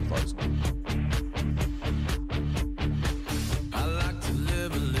goes. I like to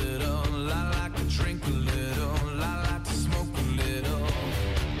live a little, I like to drink a little, I like to smoke a little.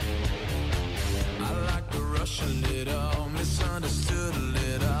 I like to rush a little, misunderstood a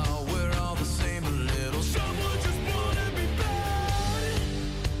little. We're all the same a little. Someone just wanna be bad.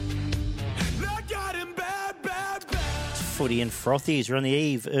 I got him bad, bad, bad. Footy and Frothies are on the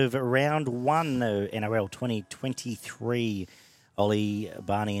eve of round one, though, NRL 2023. Ollie,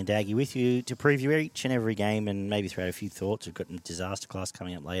 Barney and Daggy with you to preview each and every game and maybe throw out a few thoughts. We've got a disaster class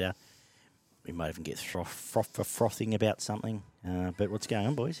coming up later. We might even get frothing about something. But what's going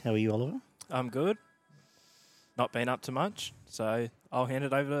on, boys? How are you, Oliver? I'm good. Not been up to much, so I'll hand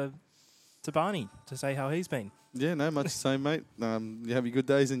it over to Barney to say how he's been. Yeah, no, much the same, mate. You have your good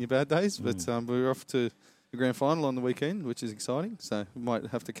days and your bad days, but we're off to the grand final on the weekend, which is exciting. So we might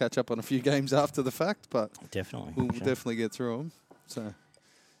have to catch up on a few games after the fact, but Definitely. we'll sure. definitely get through them. So,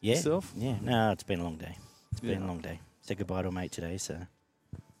 Yeah. yourself? Yeah. No, it's been a long day. It's been Yeah. a long day. Said goodbye to a mate today, so Have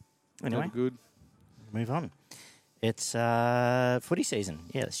anyway, a good. move on. It's footy season.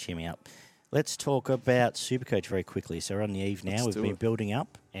 Yeah, let's cheer me up. Let's talk about Supercoach very quickly. So we're on the eve now. Let's We've do been it. building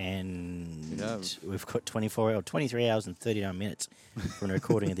up, and Yeah. we've got 23 hours and 39 minutes from the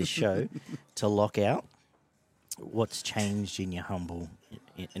recording of this show to lock out what's changed in your humble.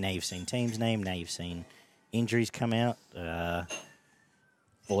 Now you've seen teams name. Now you've seen injuries come out.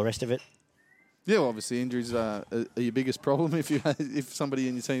 All the rest of it. Yeah, well, obviously injuries are your biggest problem. If somebody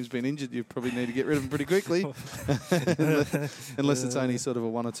in your team's been injured, you probably need to get rid of them pretty quickly. Unless it's only sort of a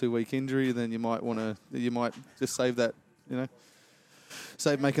 1 or 2 week injury, then you might just save that,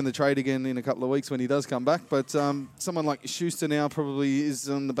 save making the trade again in a couple of weeks when he does come back. But someone like Schuster now probably is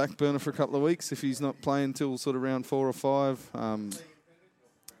on the back burner for a couple of weeks if he's not playing until sort of round 4 or 5.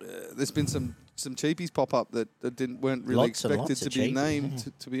 There's been some cheapies pop up that weren't really Lots and expected lots to of be cheapies,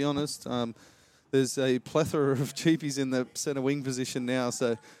 named, to be honest. There's a plethora of cheapies in the centre wing position now,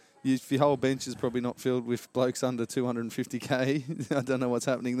 so if your whole bench is probably not filled with blokes under 250k, I don't know what's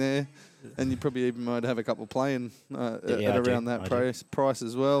happening there. And you probably even might have a couple playing at around that price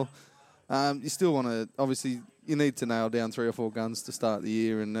as well. You still want to, obviously, you need to nail down 3 or 4 guns to start the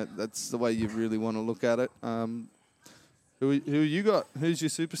year, and that's the way you really want to look at it. Who you got? Who's your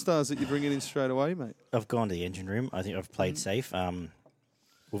superstars that you're bringing in straight away, mate? I've gone to the engine room. I think I've played safe.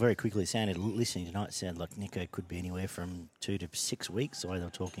 Well, very quickly, listening tonight, it sounded like Nico could be anywhere from 2 to 6 weeks, the way they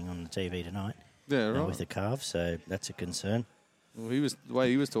were talking on the TV tonight. Yeah, right. With the calf, so that's a concern. Well, the way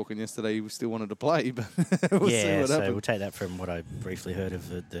he was talking yesterday, he still wanted to play, but we'll see Yeah, what so happens. we'll take that from what I briefly heard of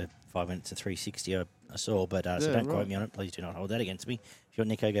the 5 minutes to 360 I saw, but so Yeah, don't quote right. me on it. Please do not hold that against me. If you're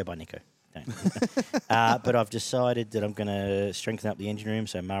Nico, go by Nico. Don't. But I've decided that I'm going to strengthen up the engine room,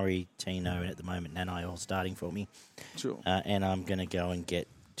 so Murray, Tino, and at the moment Nanai all starting for me. Sure. And I'm going to go and get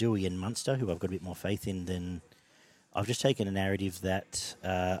Dewey and Munster, who I've got a bit more faith in than... I've just taken a narrative that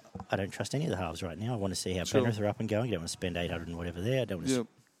I don't trust any of the halves right now. I want to see how Sure. Penrith are up and going. I don't want to spend 800 and whatever there. I don't want to Yep.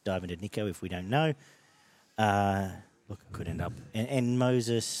 dive into Nico if we don't know. Look, it could end up... And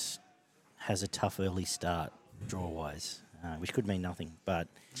Moses has a tough early start, draw-wise, which could mean nothing. But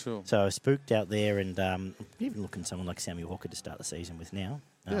Sure. So I was spooked out there, and even looking at someone like Sammy Walker to start the season with now.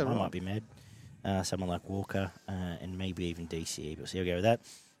 Yeah, I right. might be mad. Someone like Walker and maybe even DCE, but see how we go with that.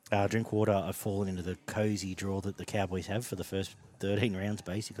 Drinkwater, I've fallen into the cosy draw that the Cowboys have for the first 13 rounds,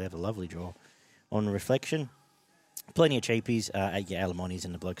 basically. They have a lovely draw on reflection. Plenty of cheapies. Alamonis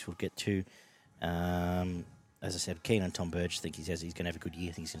and the blokes will get to. As I said, keen on Tom Burge. I think he's going to have a good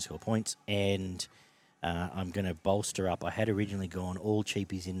year. I think he's going to score points. And I'm going to bolster up. I had originally gone all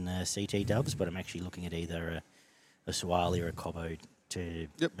cheapies in CT dubs, but I'm actually looking at either a Suwali or a Cobbo to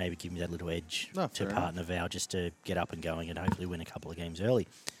maybe give me that little edge to fair partner Val just to get up and going and hopefully win a couple of games early.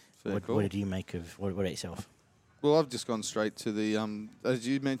 Fair What call. did you make of... What about yourself? Well, I've just gone straight to the, as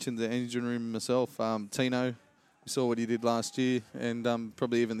you mentioned, the engine room myself. Tino, we saw what he did last year, and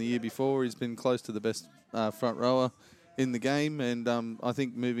probably even the year before. He's been close to the best front rower in the game, and I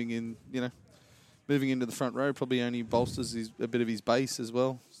think moving into the front row probably only bolsters a bit of his base as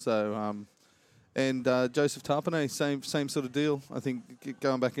well. So, and Joseph Tarpanay, same sort of deal. I think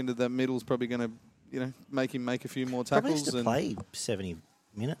going back into that middle is probably going to, make him make a few more Probably tackles. has to play 70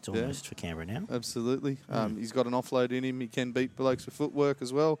 minutes almost for Canberra now. Absolutely. He's got an offload in him. He can beat blokes with footwork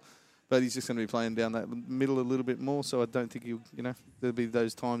as well, but he's just going to be playing down that middle a little bit more. So I don't think there'll be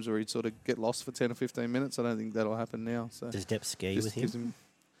those times where he'd sort of get lost for 10 or 15 minminutes. I don't think that'll happen now. So Does Depp ski just with gives him?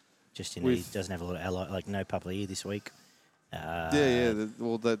 Just he with- doesn't have a lot of ally, like no Papali'i this week. I I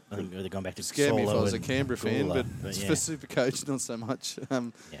think they're going back to scare me if I Solo was a and Canberra fan, Gawler, but yeah. for Supercoach, not so much.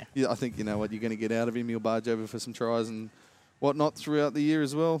 Yeah. Yeah, I think you know what you're going to get out of him. He'll barge over for some tries and whatnot throughout the year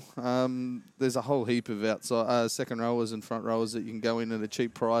as well. There's a whole heap of outside second rowers and front rowers that you can go in at a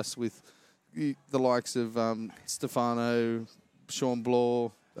cheap price with the likes of Stefano, Sean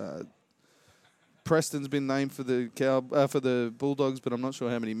Bloor. Preston's been named for the Bulldogs, but I'm not sure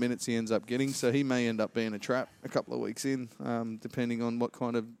how many minutes he ends up getting. So he may end up being a trap a couple of weeks in, depending on what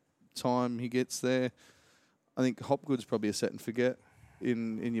kind of time he gets there. I think Hopgood's probably a set and forget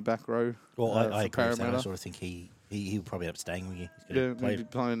in your back row. Well, I agree with that. I Parramatta. sort of think he'll probably end up staying with you. He's gonna Yeah, play maybe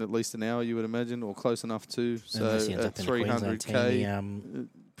playing at least an hour, you would imagine, or close enough to. So unless he ends at up in the Queensland 300k, team,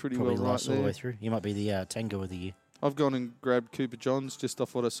 pretty probably well right lasts all the there. way through. He might be the Tango of the year. I've gone and grabbed Cooper Johns just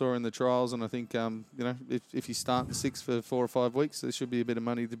off what I saw in the trials, and I think if he's starting 6 for 4 or 5 weeks, there should be a bit of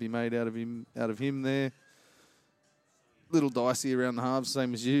money to be made out of him there. Little dicey around the halves,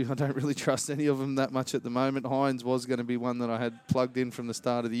 same as you. I don't really trust any of them that much at the moment. Hines was going to be one that I had plugged in from the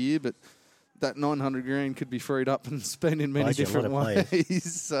start of the year, but that 900 grand could be freed up and spent in many Like a lot different of players.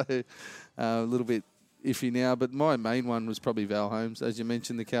 ways. So a little bit iffy now, but my main one was probably Val Holmes. As you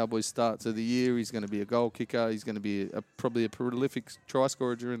mentioned, the Cowboys start to the year. He's going to be a goal kicker. He's going to be probably a prolific try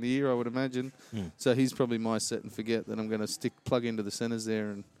scorer during the year, I would imagine. So he's probably my set and forget that I'm going to plug into the centres there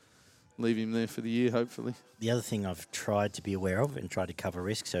and leave him there for the year, hopefully. The other thing I've tried to be aware of and tried to cover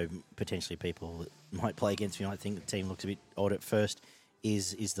risk, so potentially people that might play against me might think the team looks a bit odd at first,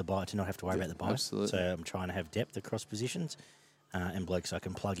 is the buy, to not have to worry about the buy. Absolutely. So I'm trying to have depth across positions and blokes I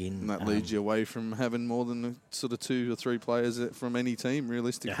can plug in. And that leads you away from having more than sort of 2 or 3 players from any team,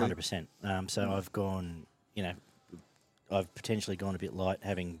 realistically. 100%. So I've gone, I've potentially gone a bit light,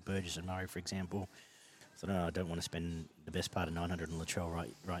 having Burgess and Murray, for example. So no, I don't want to spend the best part of 900 on Latrell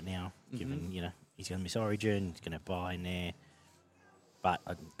right now, given, he's going to miss Origin, he's going to buy in there. But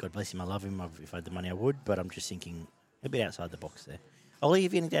God bless him, I love him. If I had the money, I would. But I'm just thinking a bit outside the box there. Ollie,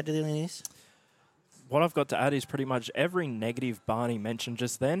 have you anything to add to any of this? What I've got to add is pretty much every negative Barney mentioned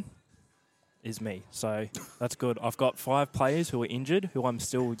just then is me. So that's good. I've got 5 players who are injured, who I'm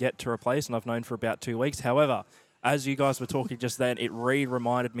still yet to replace, and I've known for about 2 weeks. However, as you guys were talking just then, it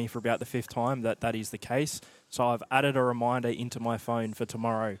reminded me for about the 5th time that is the case. So I've added a reminder into my phone for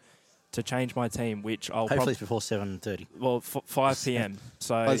tomorrow to change my team, which I'll Hopefully it's before 7:30. Well, 5 p.m.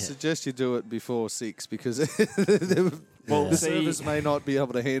 So I suggest you do it before 6 because Well, the see- service may not be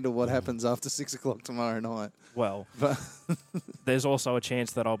able to handle what happens after 6 o'clock tomorrow night. Well, But there's also a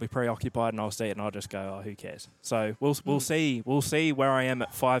chance that I'll be preoccupied and I'll see it and I'll just go, oh, who cares? So we'll see. We'll see where I am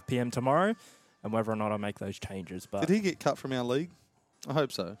at 5 p.m. tomorrow and whether or not I make those changes. But did he get cut from our league? I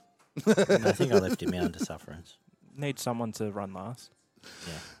hope so. No, I think I left him out under sufferance. need someone to run last.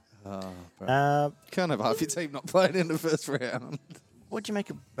 Yeah. Oh, bro. Uh, Can't have half your team not playing in the first round. what do you make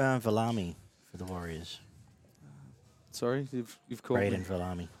of Valami for the Warriors? Sorry, you've called Braden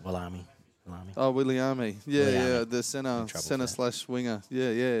me. Valami. Oh, Williami. Yeah, Williami. yeah, the In center trouble for that. slash winger.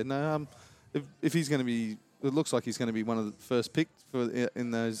 Yeah. No, if he's going to be, it looks like he's going to be one of the first picked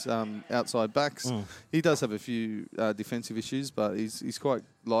in those outside backs. He does have a few defensive issues, but he's quite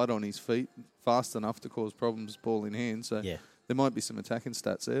light on his feet, fast enough to cause problems ball in hand. So Yeah. there might be some attacking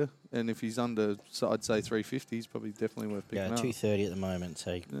stats there. And if he's under, so I'd say 350, he's probably definitely worth picking Yeah, up. 230 at the moment.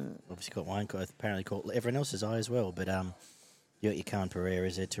 So obviously got one, apparently caught everyone else's eye as well. But you got your Khan Pereira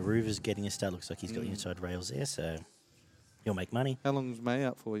is there. Taruva's getting a start. Looks like he's got the inside rails there, so he'll make money. How long's May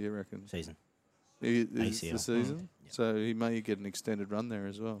out for, you reckon? Season. Is ACL. the season? Yeah. So he may get an extended run there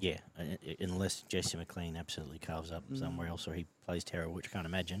as well. Yeah, unless Jesse McLean absolutely carves up somewhere else or he plays terrible, which I can't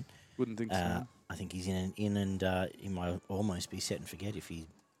imagine. Wouldn't think so. I think he's in and he might almost be set and forget if he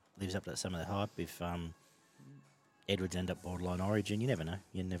lives up to some of that hype. If Edwards end up borderline Origin, you never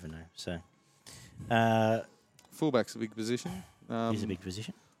know. So Fullback's a big position. he's a big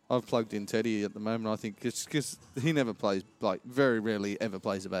position. I've plugged in Teddy at the moment. I think it's because he never plays, like very rarely ever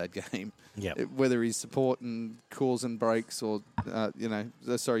plays a bad game. Yeah, Whether he's supporting calls and breaks or,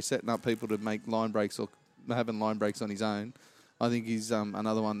 setting up people to make line breaks or having line breaks on his own. I think he's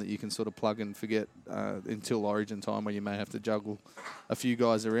another one that you can sort of plug and forget until Origin time, where you may have to juggle a few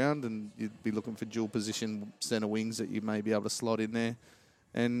guys around and you'd be looking for dual position centre wings that you may be able to slot in there.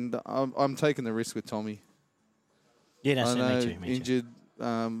 And I'm taking the risk with Tommy. yeah, no, I so know, me too. injured.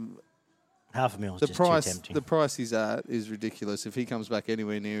 Half a mil is The just price, too tempting. the price he's at is ridiculous. If he comes back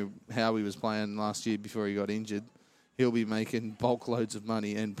anywhere near how he was playing last year before he got injured, he'll be making bulk loads of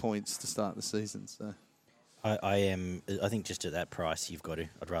money and points to start the season. So I think just at that price, you've got to.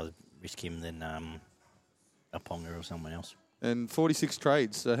 I'd rather risk him than a Ponga or someone else. and 46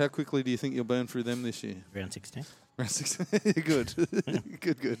 trades. So how quickly do you think you'll burn through them this year? Round 16. Round 6. Good,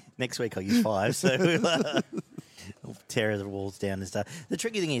 good. Next week I'll use 5, so we'll tear the walls down and stuff. The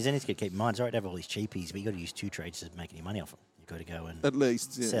tricky thing is, then it's got to keep in mind, it's all right to have all these cheapies, but you've got to use 2 trades to make any money off them. got to go and At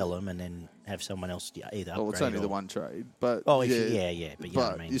least, yeah. sell them and then have someone else either upgrade. Well, it's only or, the one trade, but Oh, yeah, but you know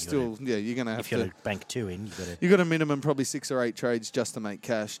what I mean. you're still, you're going to have if you're to. going to bank 2 in, you've got to. You got a minimum probably 6 or 8 trades just to make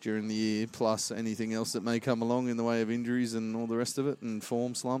cash during the year, plus anything else that may come along in the way of injuries and all the rest of it, and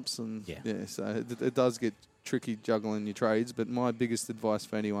form slumps, and so it does get tricky juggling your trades. But my biggest advice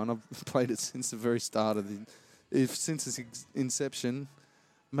for anyone, I've played it since the very start of since its inception.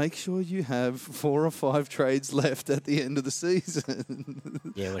 Make sure you have 4 or 5 trades left at the end of the season.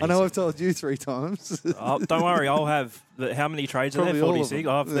 Yeah, I know I've told you 3 times. Oh, don't worry, I'll have how many trades are Probably there? all of 46. them.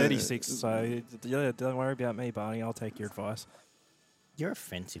 I have Yeah. 36. So yeah, don't worry about me, Barney. I'll take your advice. You're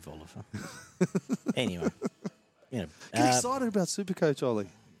offensive, Oliver. Anyway, Get excited about Supercoach, Ollie.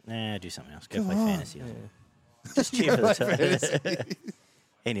 do something else. Go Come play on. fantasy. Yeah. Just cheer for the time.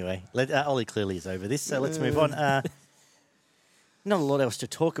 Anyway, Ollie clearly is over this, so let's move on. Not a lot else to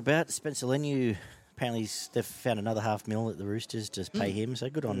talk about. Spencer Leniu, apparently they've found another $500,000 at the Roosters to pay him, so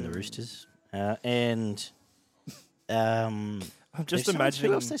good on the Roosters. And I'm just who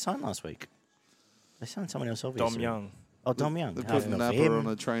imagining else they signed last week? They signed someone else, obviously. Dom Young. Oh, Dom Young. They Half put a mil for Napa him. on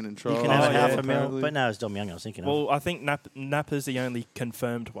a train and trial. You can have yeah, half a mil, apparently. but no, it's Dom Young I was thinking of. Well, I think Napa's the only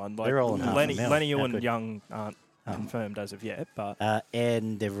confirmed one. Like They're all on half a mil. Leniu How and good. Young aren't confirmed as of yet, but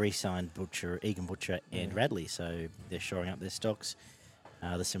And they've re-signed Egan Butcher and Radley, so they're shoring up their stocks.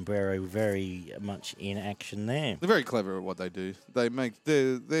 The Sombrero very much in action there. They're very clever at what they do. They're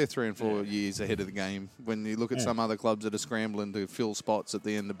 3 and 4 years ahead of the game. When you look at some other clubs that are scrambling to fill spots at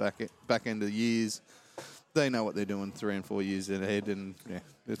the end of back end of years, they know what they're doing 3 and 4 years ahead, and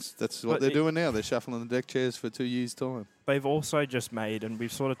that's what But they're doing now. They're shuffling the deck chairs for 2 years' time. they've also just made, and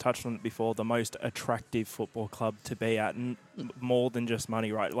we've sort of touched on it before, the most attractive football club to be at, and more than just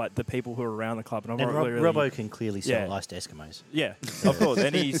money, right? Like the people who are around the club. And I'm And not really, Robbo can clearly sell Yeah. ice to Eskimos. yeah, of course.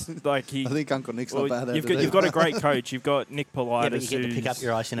 And he's like I think Uncle Nick's not bad at you've it. got, either. you've got a great coach. You've got Nick Politis. Yeah, but you get to pick up who's-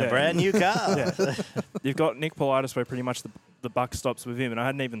 your ice in a yeah. brand new car. Yeah. You've got Nick Politis where pretty much the buck stops with him, and I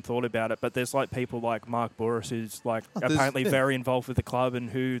hadn't even thought about it, but there's like people like Mark Burris who's like there's- apparently yeah. very involved with the club, and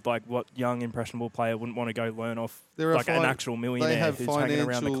who like what young impressionable player wouldn't want to go learn off There are like an actual They millionaire have who's hanging around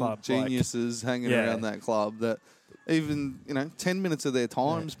the financial club. geniuses hanging Yeah. around that club that even 10 minutes of their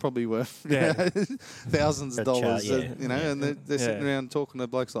time's probably worth Yeah. thousands of A chart, dollars. yeah. And they're sitting Yeah. around talking to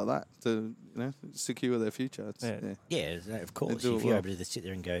blokes like that to secure their future. It's, Yeah. Yeah, of course. do If it you're well. able to sit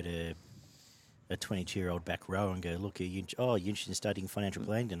there and go to a 22-year-old back row and go, look, you're interested in studying financial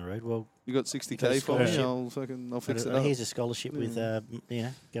planning down the road? Well, You got Got a 60K for me. scholarship. I'll fix it up. here's a scholarship with, go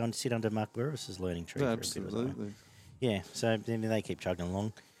and sit under Mark Burris's learning tree. for a bit of time. Absolutely. Yeah, so then they keep chugging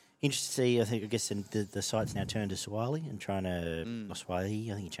along. Interesting to see, I guess the site's now turned to Swiley and trying to, or Swiley,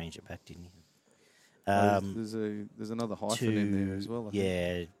 I think he changed it back, didn't he? There's another hyphen in there as well. I think.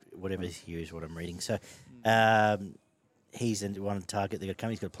 Yeah, whatever here is what I'm reading. So he's the one target they've got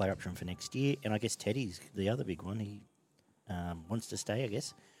coming. He's got a player option for next year. And I guess Teddy's the other big one. He wants to stay, I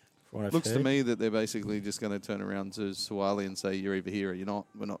guess. From what I've Looks to heard. me that they're basically just going to turn around to Suwali and say, you're either here or you're not.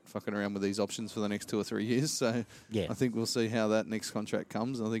 We're not fucking around with these options for the next 2 or 3 years. So Yeah. I think we'll see how that next contract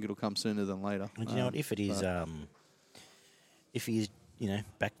comes. I think it'll come sooner than later. And you know what? If it is, if he is,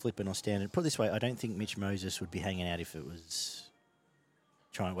 backflipping or standing, put it this way, I don't think Mitch Moses would be hanging out if it was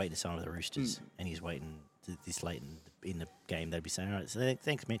trying to wait to sign with the Roosters and he's waiting this late in the game. They'd be saying, all right, so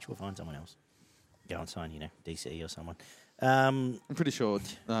thanks, Mitch, we'll find someone else. Go and sign, DCE or someone. I'm pretty sure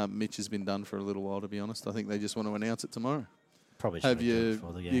Mitch has been done for a little while, to be honest. I think they just want to announce it tomorrow. Probably Have should do it you,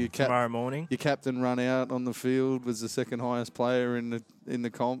 before the you game. Tomorrow morning. your captain run out on the field, was the second highest player in the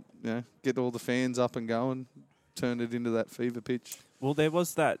comp. Get all the fans up and going, turn it into that fever pitch Well, there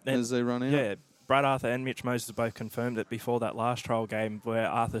was that. as they run out. Yeah, Brad Arthur and Mitch Moses both confirmed it before that last trial game where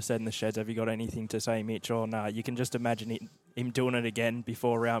Arthur said in the sheds, have you got anything to say, Mitch? Or nah, you can just imagine him doing it again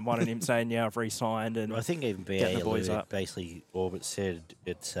before round one and him saying, yeah, I've re-signed. And I think even getting BA the boys up. basically Orbit said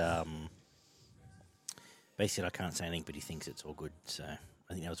it's basically I can't say anything, but he thinks it's all good. So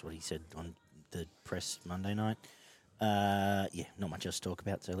I think that was what he said on the press Monday night. Not much else to talk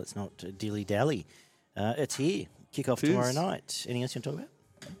about, so let's not dilly dally. It's here. Kick off It tomorrow is. night. Anything else you want to talk about?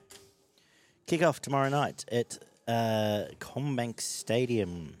 Kick off tomorrow night at Combank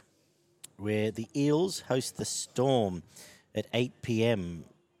Stadium, where the Eels host the Storm at 8 p.m.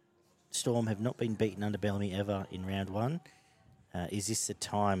 Storm have not been beaten under Bellamy ever in round one. Is this the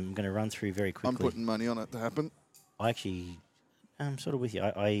time? I'm going to run through very quickly. I'm putting money on it to happen. I'm sort of with you.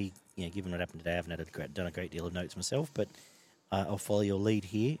 I given what happened today, I haven't done a great deal of notes myself, but I'll follow your lead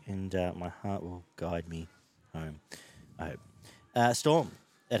here, and my heart will guide me home, I hope. Storm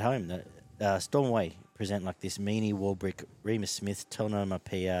at home. Stormway present like this: Meany, Warbrick, Remus Smith, Tonga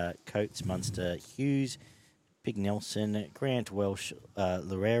Mapia, Coates, Munster, Hughes, Pig Nelson, Grant Welsh,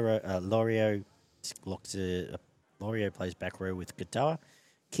 Lorio plays back row with Katoa.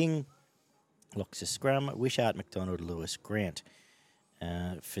 King locks a scrum. Wishart, McDonald, Lewis, Grant.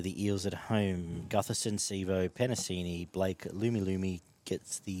 For the Eels at home, Gutherson, Sevo, Penasini, Blake, Lumi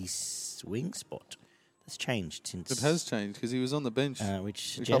gets the swing spot. That's changed since... It has changed because he was on the bench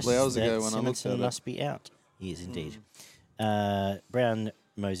which a couple of hours suggests ago that when I looked Simonson at it. must be out. He is indeed. Brown,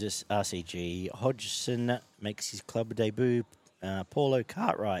 Moses, RCG. Hodgson makes his club debut. Paulo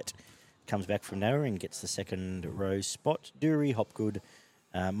Cartwright comes back from nowhere and gets the second row spot. Dury, Hopgood,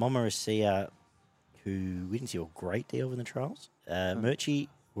 Momorisia, who we didn't see a great deal in the trials. Murchie,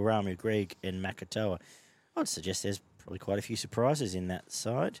 Waramu, Greg, and Makatoa. I'd suggest there's probably quite a few surprises in that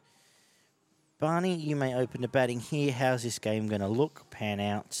side. Barney, you may open the batting here. How's this game going to pan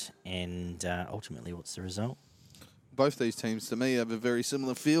out, and ultimately, what's the result? Both these teams, to me, have a very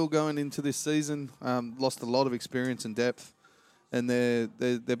similar feel going into this season. Lost a lot of experience and depth, and their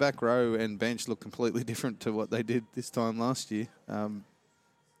back row and bench look completely different to what they did this time last year.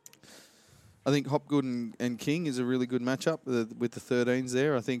 I think Hopgood and King is a really good matchup with the 13s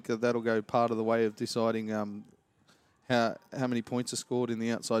there. I think that'll go part of the way of deciding how many points are scored in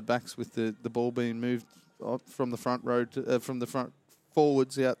the outside backs with the ball being moved from the front row from the front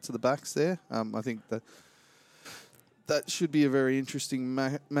forwards out to the backs there. I think that should be a very interesting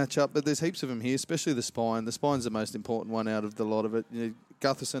matchup. But there's heaps of them here, especially the spine. The spine's the most important one out of the lot of it. You know,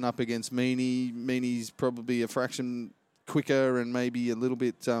 Gutherson up against Meaney. Meaney's probably a fraction quicker and maybe a little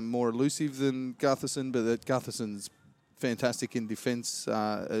bit more elusive than Gutherson, but Gutherson's fantastic in defence,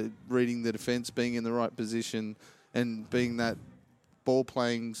 reading the defence, being in the right position, and being that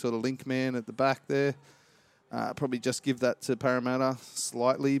ball-playing sort of link man at the back there. Probably just give that to Parramatta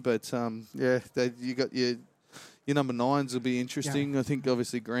slightly, but you got your number 9s will be interesting. I think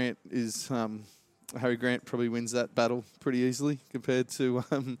obviously Grant is Harry Grant probably wins that battle pretty easily compared to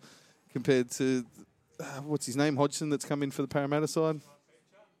what's his name, Hodgson, that's come in for the Parramatta side.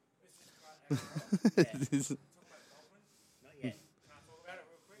 Not yet.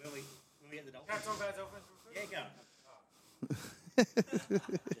 Will we get the Dolphins? Yeah, go. A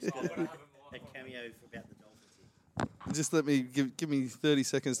cameo about the Dolphins here. Just let me give me 30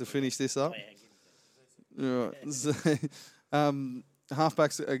 seconds to finish this up. Right. So,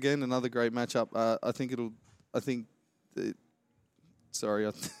 halfbacks again, another great matchup.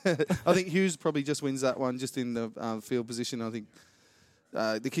 I think Hughes probably just wins that one just in the field position. I think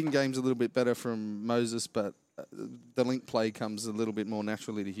the King game's a little bit better from Moses, but the link play comes a little bit more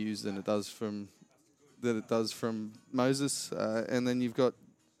naturally to Hughes than it does from Moses. And then you've got,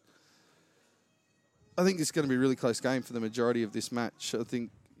 I think it's going to be a really close game for the majority of this match. I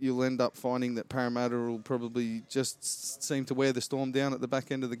think you'll end up finding that Parramatta will probably just seem to wear the Storm down at the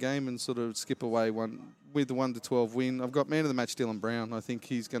back end of the game and sort of skip away with the 1-12 win. I've got man of the match Dylan Brown. I think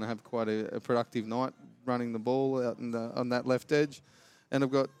he's going to have quite a productive night running the ball out on that left edge. And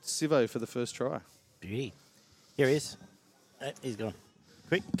I've got Sivo for the first try. Beauty. Here he is. He's gone.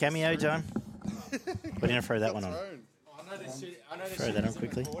 Quick, cameo time. We're going to throw that one on. Throw that on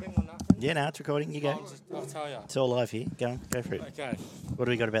quickly. Yeah, no, it's recording. You go. I'll tell you. It's all live here. Go for it. Okay. What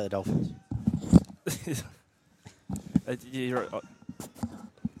do we got about the Dolphins?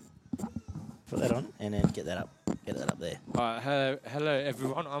 Put that on and then get that up. Get that up there. Hello,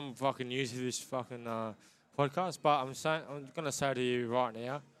 everyone. I'm fucking new to this fucking podcast, but I'm gonna say to you right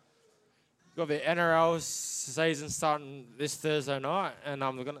now, got the NRL season starting this Thursday night, and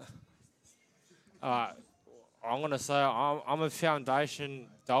I'm gonna say I'm a foundation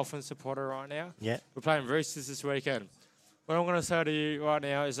Dolphin supporter right now. Yeah. We're playing Roosters this weekend. What I'm gonna say to you right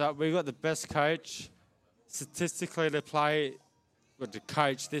now is that we got the best coach statistically to play with the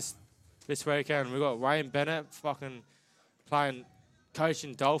coach this weekend. We got Wayne Bennett fucking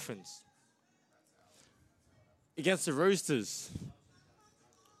coaching Dolphins against the Roosters.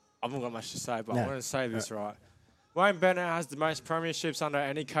 I haven't got much to say, but I'm going to say this right. Wayne Bennett has the most premierships under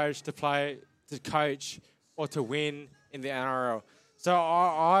any coach to coach or to win in the NRL. So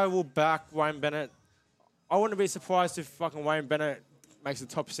I will back Wayne Bennett. I wouldn't be surprised if fucking Wayne Bennett makes the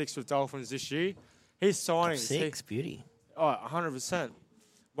top 6 with Dolphins this year. His signings. Top 6, beauty. Oh, 100%.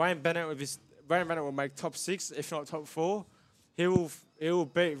 Wayne Bennett will make top 6, if not top 4. He will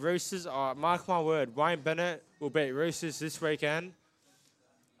beat Roosters. Mark my word, Wayne Bennett will beat Roosters this weekend.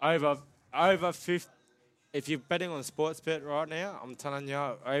 Over 50. If you're betting on sports bet right now, I'm telling you,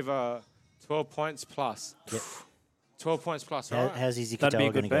 over 12 points plus. Yep. 12 points plus, right? How's Izzy That'd be a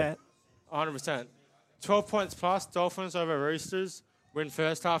Katoa going good to go? bet. 100%. 12 points plus, Dolphins over Roosters. Win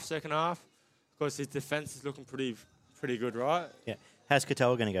first half, second half. Because his defence is looking pretty good, right? Yeah. How's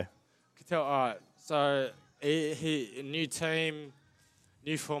Katoa going to go? All right. So he new team,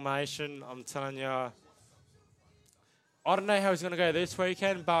 new formation. I'm telling you, I don't know how he's going to go this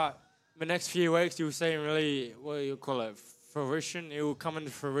weekend, but the next few weeks you'll see him really, what do you call it, fruition. It will come into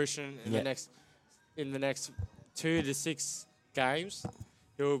fruition in the next 2 to 6 games.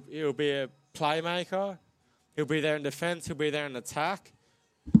 He'll be a playmaker. He'll be there in defence. He'll be there in attack.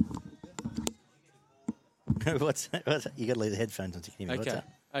 What's that? You got to leave the headphones on to hear me. What's that?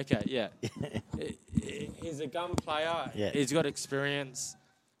 Okay, yeah. He's a gun player. Yeah. He's got experience.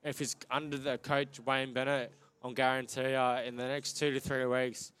 If he's under the coach Wayne Bennett, I'll guarantee you in the next 2 to 3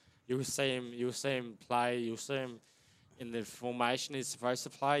 weeks you'll see him. You'll see him play. You'll see him in the formation he's supposed to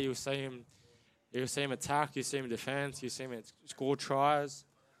play. You'll see him. You'll see him attack. You'll see him defence. You'll see him score tries.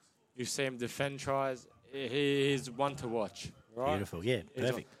 You'll see him defend tries. He's one to watch. Right? Beautiful. Yeah,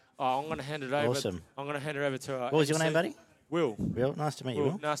 perfect. I'm going to hand it over. Awesome. I'm going to hand it over to. What was your name, buddy? Will. Will, nice to meet you,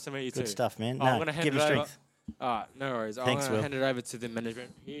 Will. Nice to meet you too. Good stuff, man. I'm going to hand give it me over. strength. All right, no worries. I'm Thanks, going to Will. hand it over to the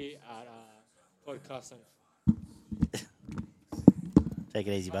management here at Podcasting. Take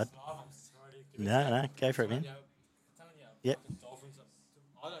it easy, bud. No, go for it, man. Yep.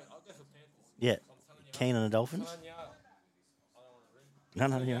 Yeah. Keen on the Dolphins?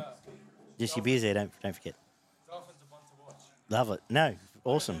 No, yeah. Just your beers there, don't forget. Love it. No,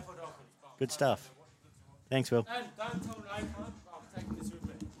 awesome. Good stuff. Thanks, Will. Don't tell me I can't, but I'm taking this with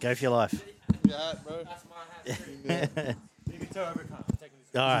me. Go for your life. Yeah, bro. That's my hat too. You can tell every time I'm taking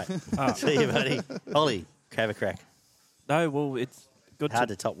this with All right. See you, buddy. Ollie, have a crack. No, well, it's good Hard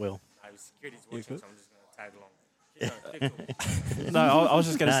to top Will. me. Security's watching, so I'm just going to tag along. No, I was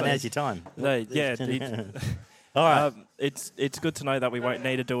just going to No, say. now's your time. No, yeah, All right. it's good to know that we won't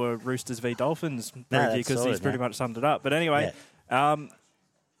need to do a Roosters v Dolphins preview that's because he's sorted, pretty no. much summed it up. But anyway,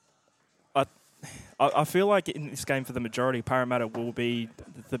 I feel like in this game for the majority, Parramatta will be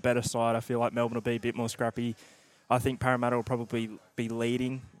the better side. I feel like Melbourne will be a bit more scrappy. I think Parramatta will probably be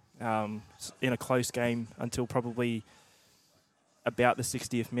leading in a close game until probably about the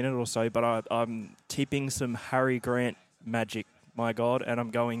 60th minute or so. But I'm tipping some Harry Grant magic, my God, and I'm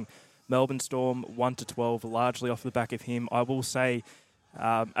going Melbourne Storm 1-12, largely off the back of him. I will say,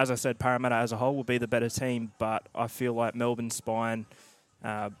 as I said, Parramatta as a whole will be the better team, but I feel like Melbourne spine,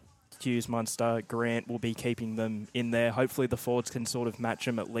 Hughes, Munster, Grant will be keeping them in there. Hopefully the forwards can sort of match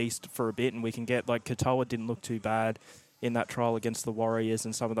them at least for a bit, and we can get, like, Katoa didn't look too bad in that trial against the Warriors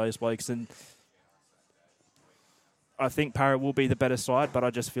and some of those blokes, and I think Parra will be the better side, but I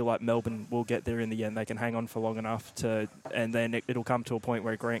just feel like Melbourne will get there in the end. They can hang on for long enough to, and then it'll come to a point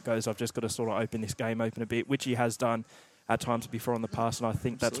where Grant goes, I've just got to sort of open this game open a bit, which he has done at times before in the past, and I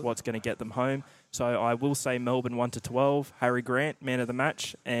think that's what's going to get them home. So I will say Melbourne 1-12, Harry Grant, man of the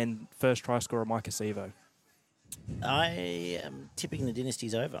match, and first try scorer Micah Sevo. I am tipping the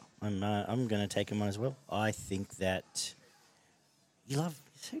Dynasties over. I'm going to take him on as well. I think that you're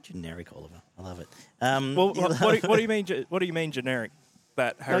so generic, Oliver. I love it. Well, what do you mean? What do you mean generic?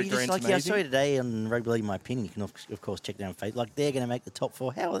 That Harry just Grant's like, amazing. I saw you today on Rugby League. My opinion, you can of course check down Fate. Like they're going to make the top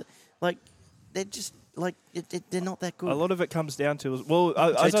 4. How? Like they're just like they're not that good. A lot of it comes down to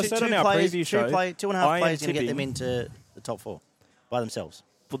as I said on our players, preview show, 2.5 players going to get them into the top 4 by themselves.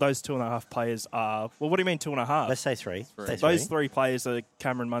 Well, those 2.5 players are. Well, what do you mean 2.5? Let's say 3. Those 3 players are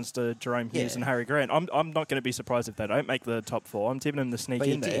Cameron Munster, Jerome Hughes, Yeah. and Harry Grant. I'm not going to be surprised if they don't make the top 4. I'm tipping them to sneak But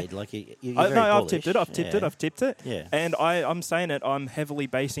you in there. did. Like you're No, very I've bullish. I've tipped it. Yeah. And I'm saying it. I'm heavily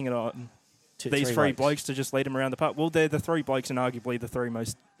basing it on these 3 blokes to just lead them around the park. Well, they're the 3 blokes in arguably the 3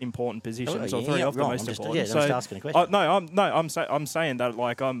 most important positions, or 3 of the most important. I'm just asking a question. I'm saying that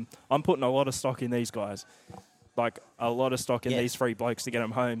like I'm putting a lot of stock in these guys. Like a lot of stock in these 3 blokes to get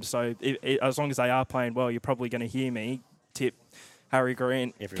them home. So as long as they are playing well, you're probably going to hear me tip Harry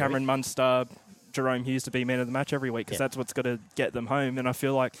Grant, Cameron Munster, Jerome Hughes to be man of the match every week because that's what's going to get them home. And I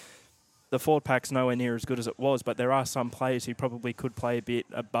feel like the forward pack's nowhere near as good as it was, but there are some players who probably could play a bit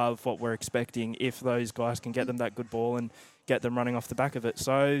above what we're expecting if those guys can get them that good ball and get them running off the back of it.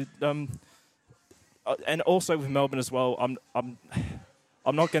 So, and also with Melbourne as well,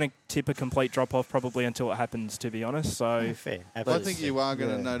 I'm not going to tip a complete drop-off probably until it happens, to be honest. So fair. But I think you are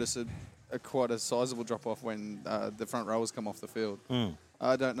going to notice quite a sizable drop-off when the front rowers come off the field.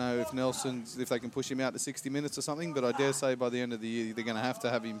 I don't know if they can push him out to 60 minutes or something, but I dare say by the end of the year they're going to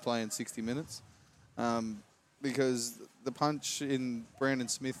have him playing 60 minutes because the punch in Brandon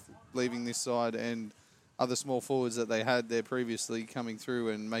Smith leaving this side and other small forwards that they had there previously coming through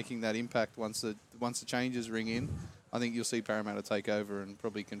and making that impact once the changes ring in, I think you'll see Parramatta take over and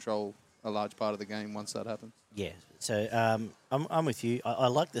probably control a large part of the game once that happens. Yeah, so I'm with you. I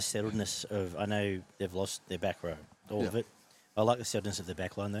like the settledness of. I know they've lost their back row, all of it. I like the settledness of the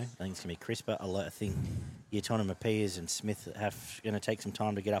back line though. I think it's gonna be crisper. I think your Tonomapias and Smith have going to take some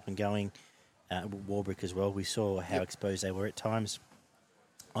time to get up and going. Warbrick as well. We saw how exposed they were at times.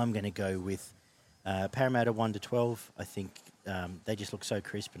 I'm going to go with Parramatta 1-12. I think they just look so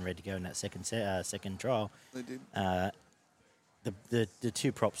crisp and ready to go in that second trial. They did. The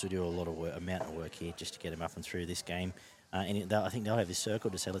two props will do a lot of work, amount of work here just to get them up and through this game. I think they'll have this circle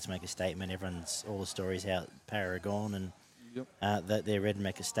to say, let's make a statement. All the stories out Paragon and that they're ready to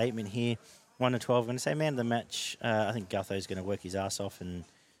make a statement here. 1-12. I'm going to say man of the match. I think Gutho's going to work his ass off, and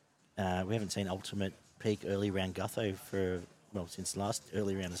we haven't seen ultimate peak early round Gutho since last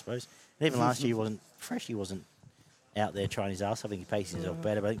early round, I suppose. And even last year he wasn't fresh. He wasn't out there trying his ass. I think he paced himself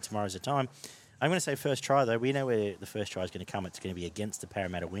better, but I think tomorrow's the time. I'm going to say first try, though. We know where the first try is going to come. It's going to be against the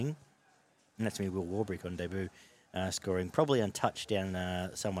Parramatta wing, and that's going to be Will Warbrick on debut, scoring probably untouched down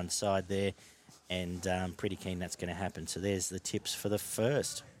someone's side there, and pretty keen that's going to happen. So there's the tips for the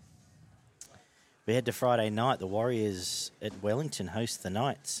first. We head to Friday night. The Warriors at Wellington host the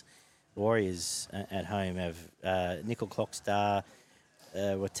Knights. The Warriors at home have Nickel Clockstar,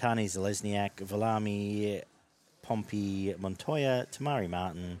 Watani Zalesniak, Valami, Pompey, Montoya, Tamari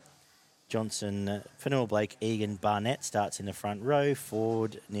Martin, Johnson, Fanua Blake, Egan, Barnett starts in the front row.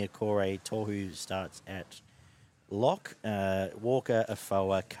 Ford, Niokore, Tohu starts at lock. Walker,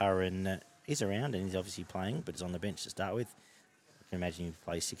 Afoa, Curran is around and he's obviously playing, but is on the bench to start with. I can imagine he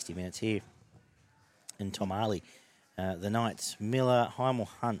plays 60 minutes here. And Tom Harley. The Knights, Miller, Heimel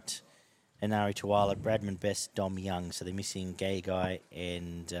Hunt, Inari Tuala, Bradman Best, Dom Young. So they're missing Gay Guy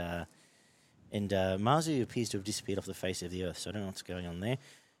and Marzu appears to have disappeared off the face of the earth, so I don't know what's going on there.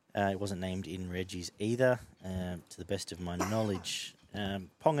 It wasn't named in Reggie's either, to the best of my knowledge.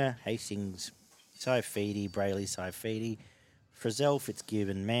 Ponga, Hastings, Saifidi, Brayley, Saifidi, Frizzell,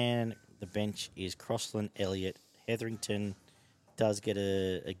 Fitzgibbon, Mann. The bench is Crossland, Elliott, Hetherington, does get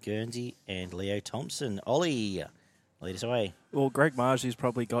a Guernsey, and Leo Thompson. Ollie, lead us away. Well, Greg Margie's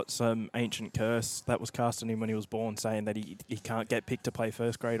probably got some ancient curse that was cast on him when he was born, saying that he can't get picked to play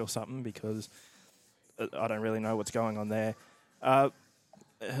first grade or something, because I don't really know what's going on there.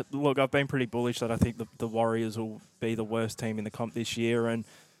 Look, I've been pretty bullish that I think the Warriors will be the worst team in the comp this year, and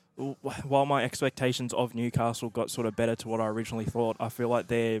while my expectations of Newcastle got sort of better to what I originally thought, I feel like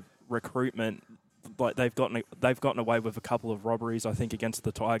their recruitment, like they've gotten away with a couple of robberies, I think, against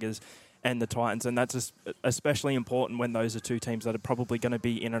the Tigers and the Titans, and that's especially important when those are two teams that are probably going to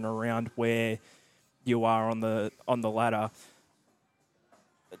be in and around where you are on the ladder.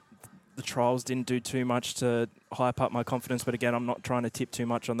 The trials didn't do too much to hype up my confidence, but again, I'm not trying to tip too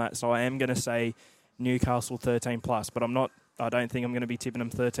much on that, so I am going to say Newcastle 13+, but I don't think I'm going to be tipping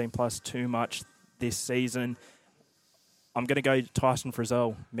them 13+ too much this season. I'm going to go Tyson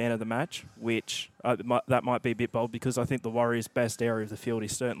Frizzell, man of the match, which that might be a bit bold because I think the Warriors' best area of the field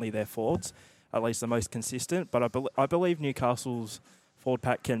is certainly their forwards, at least the most consistent. But I believe Newcastle's forward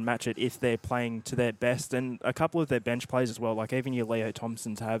pack can match it if they're playing to their best. And a couple of their bench players as well, like even your Leo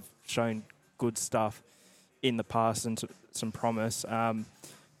Thompsons, have shown good stuff in the past and some promise.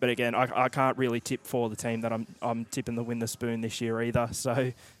 But again, I can't really tip for the team that I'm tipping to win the spoon this year either.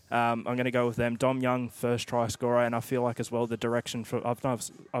 So I'm going to go with them. Dom Young, first try scorer, and I feel like as well the direction for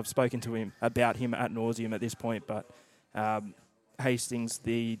I've spoken to him about him ad nauseum at this point, but Hastings,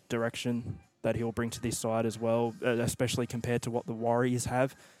 the direction that he'll bring to this side as well, especially compared to what the Warriors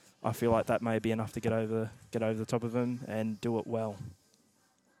have, I feel like that may be enough to get over the top of them and do it well.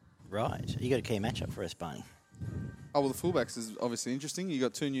 Right, you got a key matchup for us, Barney. Oh, well, the fullbacks is obviously interesting. You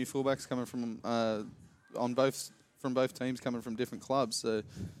got two new fullbacks coming from both teams, coming from different clubs. So,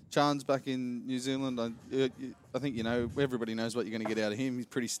 Chan's back in New Zealand. I think everybody knows what you're going to get out of him. He's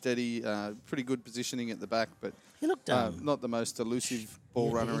pretty steady, pretty good positioning at the back, but he looked not the most elusive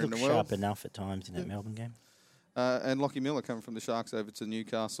ball runner in the world. He looked sharp enough at times in that Melbourne game. And Lockie Miller coming from the Sharks over to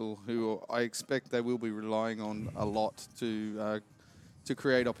Newcastle, who I expect they will be relying on a lot to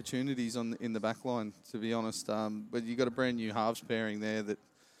create opportunities in the back line, to be honest. But you've got a brand new halves pairing there that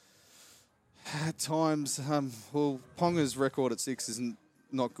at times, Ponga's record at 6 isn't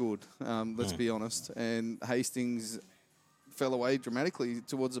not good, let's be honest. And Hastings fell away dramatically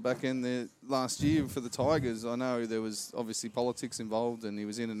towards the back end there last year for the Tigers. I know there was obviously politics involved and he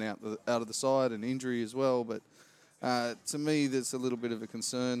was in and out of the side and injury as well. But to me, that's a little bit of a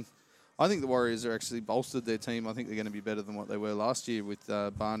concern. I think the Warriors are actually bolstered their team. I think they're going to be better than what they were last year with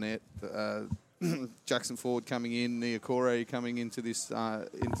Barnett, Jackson Ford coming in, Niokore coming into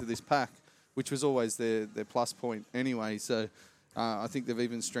this pack, which was always their plus point anyway. So I think they've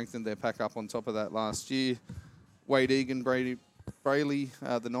even strengthened their pack up on top of that last year. Wade Egan, Brayley,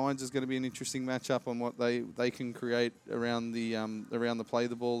 the Nines is going to be an interesting matchup on what they can create around the play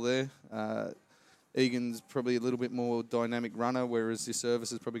the ball there. Egan's probably a little bit more dynamic runner, whereas this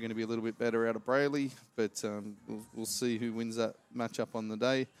service is probably going to be a little bit better out of Brayley. But we'll see who wins that matchup on the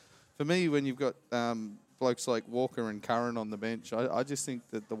day. For me, when you've got blokes like Walker and Curran on the bench, I just think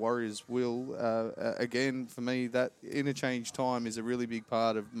that the Warriors will, again, for me, that interchange time is a really big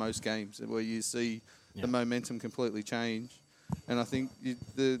part of most games where you see the momentum completely change. And I think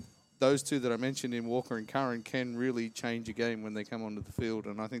those two that I mentioned in Walker and Curran can really change a game when they come onto the field.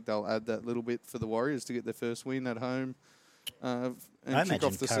 And I think they'll add that little bit for the Warriors to get their first win at home and I kick imagine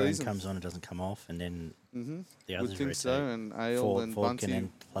off the Curran season. comes on and doesn't come off, and then the Would others think rotate. so, and Ale Ford, and Ford Bunty can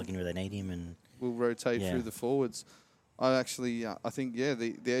then plug in where they need him, and will rotate Yeah. through the forwards. I think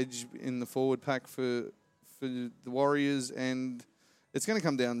the edge in the forward pack for the Warriors, and it's going to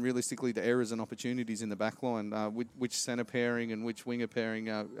come down realistically to errors and opportunities in the back line, which centre pairing and which winger pairing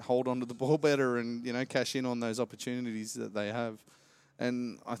hold onto the ball better and cash in on those opportunities that they have.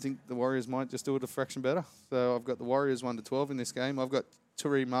 And I think the Warriors might just do it a fraction better. So I've got the Warriors 1-12 in this game. I've got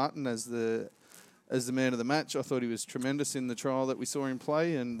Turi Martin as the man of the match. I thought he was tremendous in the trial that we saw him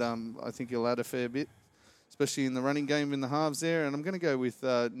play, and I think he'll add a fair bit, especially in the running game in the halves there. And I'm going to go with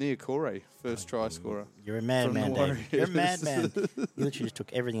Nia Kore, first try scorer. you're a From madman, the Dave. You're a Warriors. madman. You literally just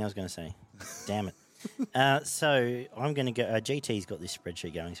took everything I was going to say. Damn it. So I'm going to go. GT's got this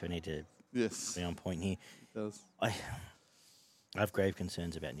spreadsheet going, so I need to Yes, be on point here. it does. I have grave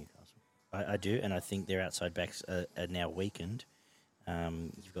concerns about Newcastle. I do, and I think their outside backs are now weakened.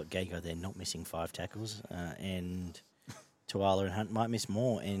 You've got Gago there not missing 5 tackles, and Tuala and Hunt might miss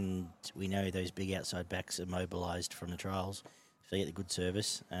more. And we know those big outside backs are mobilised from the trials. If they get the good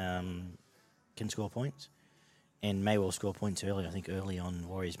service, can score points, and may well score points early. I think early on,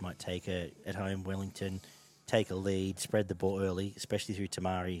 Warriors might take at home Wellington, take a lead, spread the ball early, especially through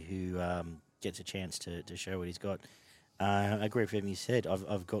Tamari, who gets a chance to show what he's got. I agree with everything you said.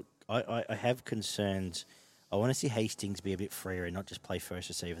 I have concerns. I want to see Hastings be a bit freer and not just play first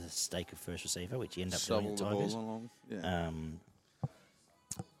receiver for the sake of first receiver, which he ended up doing Shovel at the Tigers. ball along. Yeah.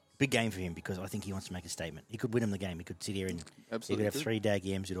 Big game for him because I think he wants to make a statement. He could win him the game. He could sit here and Absolutely he could have could. 3 dag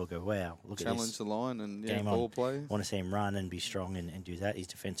games. You'd all go, wow, look at Challenge this. the line and Game ball on. play. I want to see him run and be strong and do that. His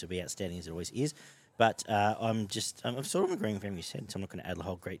defence will be outstanding as it always is. But I'm sort of agreeing with everything you said, so I'm not going to add a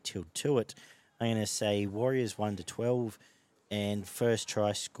whole great deal to it. I'm going to say Warriors 1-12 and first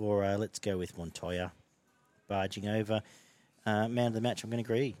try scorer. Let's go with Montoya barging over. Man of the match, I'm going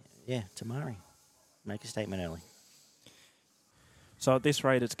to agree. Yeah, Tamari. Make a statement early. So at this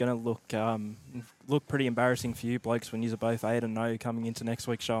rate, it's going to look pretty embarrassing for you blokes when you're both 8-0 coming into next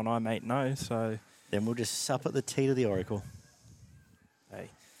week's show, and I'm 8-0. So Then we'll just sup at the tea to the Oracle. hey,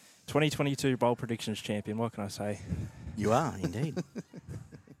 2022 bowl predictions champion. What can I say? You are, indeed.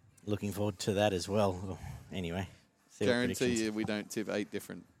 Looking forward to that as well. Well, anyway. see what Guarantee predictions- you we don't tip 8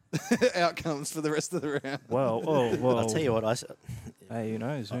 different outcomes for the rest of the round. Well, I'll tell you what, Hey, who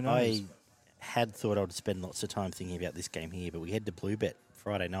knows? Who knows? I had thought I would spend lots of time thinking about this game here, but we head to Bluebet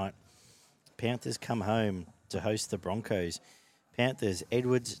Friday night. Panthers come home to host the Broncos. Panthers,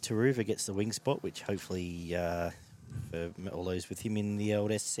 Edwards, Taruva gets the wing spot, which hopefully for all those with him in the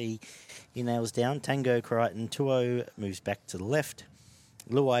old SC, he nails down. Tango, Crichton, Tuo moves back to the left.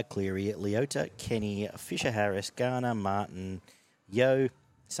 Luai, Cleary, Leota, Kenny, Fisher-Harris, Garner, Martin, Yo,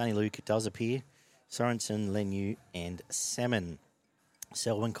 Sonny Luke does appear, Sorensen, Lenu, and Salmon.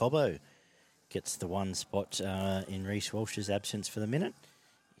 Selwyn Cobbo gets the one spot in Reece Walsh's absence for the minute.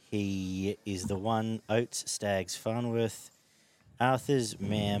 He is the one. Oates, Staggs, Farnworth, Arthurs,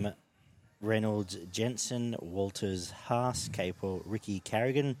 Mam, Reynolds, Jensen, Walters, Haas, Capel, Ricky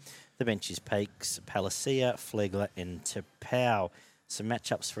Carrigan. The bench is Pakes, Palacia, Flegler, and Tapau. Some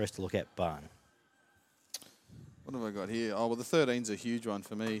matchups for us to look at, Barn. What have I got here? Oh, well, the 13's a huge one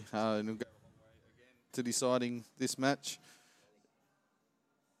for me. And we'll go again to deciding this match.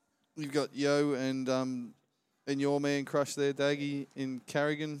 You've got Yo and your man Crush there, Daggy, in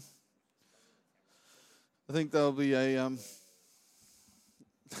Carrigan. I think there'll be a...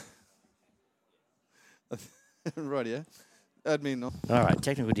 right, yeah. Admin. All right,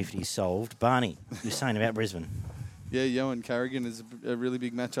 technical difficulty solved. Barney, you're saying about Brisbane. Yeah, Yo and Carrigan is a really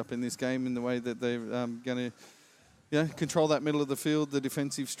big matchup in this game in the way that they're going to control that middle of the field, the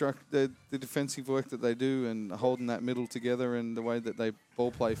defensive the defensive work that they do and holding that middle together and the way that they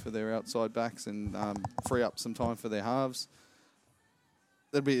ball play for their outside backs and free up some time for their halves.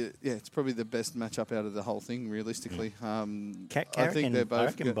 It's probably the best matchup out of the whole thing, realistically. I think they're both... I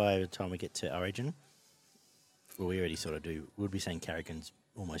reckon by the time we get to Origin, well, we already sort of do, we'll be saying Carrigan's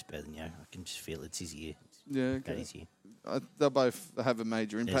almost better than Yo. I can just feel it's his year. Yeah, That is year. they'll both have a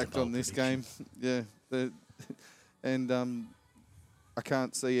major There's a impact bold on this prediction. game. Yeah, and I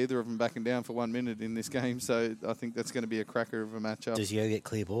can't see either of them backing down for 1 minute in this game, so I think that's going to be a cracker of a matchup. Does Yo get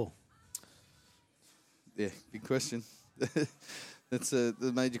clear ball? Yeah, good question. That's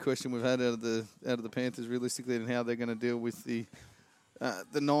the major question we've had out of the Panthers realistically, and how they're going to deal with the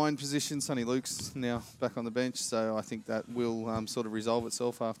 9 position. Sonny Luke's now back on the bench, so I think that will sort of resolve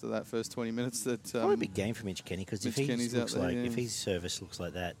itself after that first 20 minutes. That Probably a big game for Mitch Kenny, because if Kenny's out there, if his service looks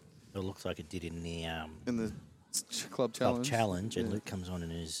like that, it looks like it did in the club challenge, and Luke comes on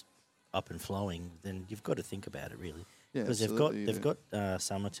and is up and flowing, then you've got to think about it really, Yeah, because absolutely, they've got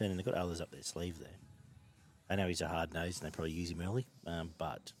Summerton and they've got others up their sleeve there. I know he's a hard nose and they probably use him early, and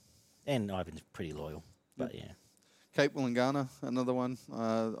Ivan's pretty loyal, but yeah. Cape Wollongana, another one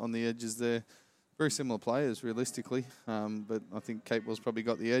on the edges there. Very similar players, realistically, but I think Cape Well's probably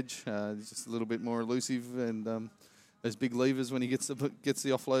got the edge. He's just a little bit more elusive, and those big levers when he gets the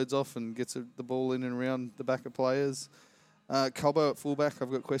offloads off and gets the ball in and around the back of players. Colbo at fullback,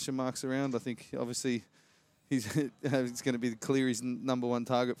 I've got question marks around. I think, obviously, he's going to be his number one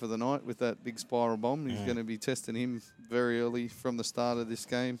target for the night with that big spiral bomb. He's going to be testing him very early from the start of this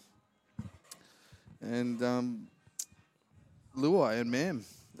game. And Luai and Mam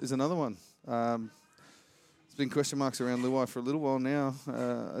is another one. There's been question marks around Luai for a little while now.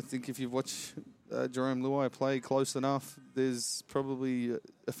 I think if you've watched Jerome Luai play close enough, there's probably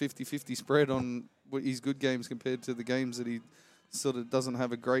a 50-50 spread on his good games compared to the games that he sort of doesn't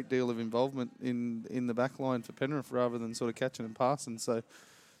have a great deal of involvement in the back line for Penrith, rather than sort of catching and passing. So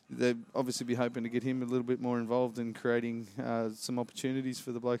they'd obviously be hoping to get him a little bit more involved in creating some opportunities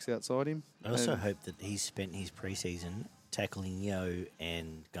for the blokes outside him. I also hope that he's spent his pre-season tackling Yo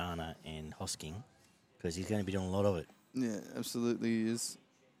and Garner and Hosking, because he's going to be doing a lot of it. Yeah, absolutely he is.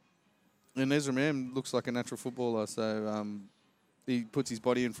 And Ezra Mam looks like a natural footballer, so he puts his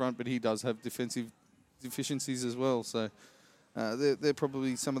body in front, but he does have defensive deficiencies as well. So they're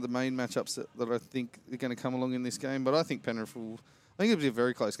probably some of the main matchups that I think are going to come along in this game. But I think Penrith will... I think it'll be a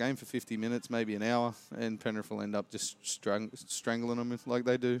very close game for 50 minutes, maybe an hour, and Penrith will end up just strangling them like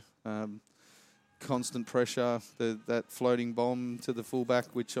they do. Constant pressure, that floating bomb to the fullback,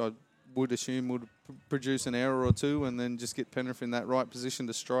 which I would assume would produce an error or two, and then just get Penrith in that right position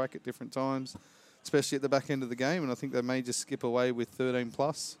to strike at different times, especially at the back end of the game. And I think they may just skip away with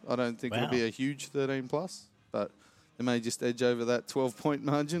 13+. I don't think it'll be a huge 13+, but they may just edge over that 12-point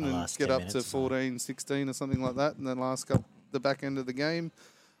margin and get up to 14, 16 or something like that in the back end of the game.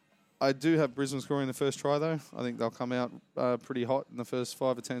 I do have Brisbane scoring the first try, though. I think they'll come out pretty hot in the first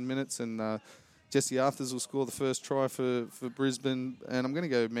 5 or 10 minutes, and Jesse Arthurs will score the first try for Brisbane, and I'm going to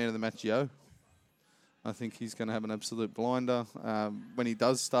go man of the match, Yo. I think he's going to have an absolute blinder when he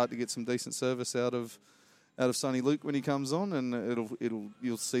does start to get some decent service out of Sonny Luke when he comes on, and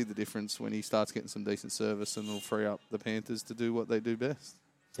you'll see the difference when he starts getting some decent service, and it'll free up the Panthers to do what they do best.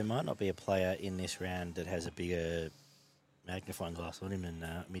 There might not be a player in this round that has a bigger magnifying glass on him than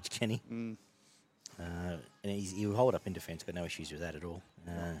Mitch Kenny. And he'll hold up in defence, got no issues with that at all.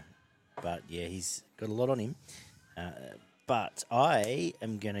 But, yeah, he's got a lot on him. But I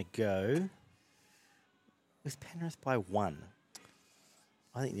am going to go with Penrith by 1.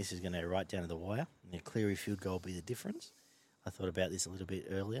 I think this is going to go right down to the wire. And a Cleary field goal will be the difference. I thought about this a little bit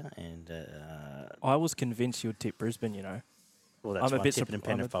earlier. And I was convinced you'd tip Brisbane, you know. Well, that's why I'm tipping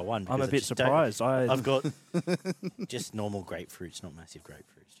Penrith by 1. I'm a bit surprised. I've got just normal grapefruits, not massive grapefruits.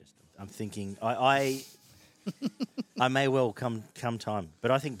 I'm thinking... I may well come time, but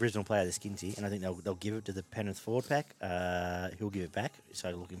I think Brisbane will play out of the skinsy, and I think they'll give it to the Penrith forward pack. He'll give it back,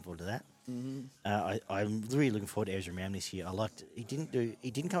 so looking forward to that. I'm really looking forward to Ezra Mam this year. He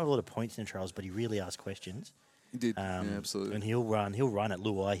didn't come with a lot of points in the trials, but he really asked questions. He did, yeah, absolutely. And he'll run at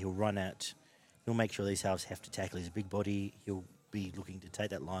Luai. He'll make sure these halves have to tackle his big body. He'll be looking to take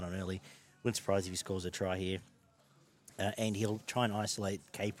that line on early. Wouldn't surprise if he scores a try here. And he'll try and isolate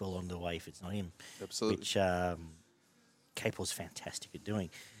Capewell on the way if it's not him. Absolutely. Which Capewell's fantastic at doing.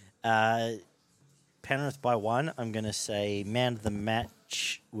 Penrith by 1. I'm going to say man of the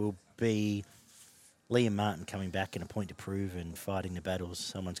match will be Liam Martin coming back in a point to prove and fighting the battles.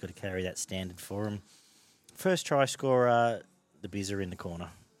 Someone's got to carry that standard for him. First try scorer, the Bizzer in the corner.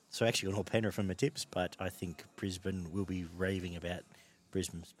 So actually got all Penrith from my tips, but I think Brisbane will be raving about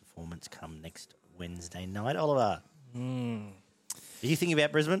Brisbane's performance come next Wednesday night. Oliver. Are you thinking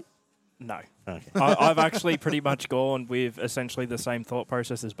about Brisbane? No. Okay. I've actually pretty much gone with essentially the same thought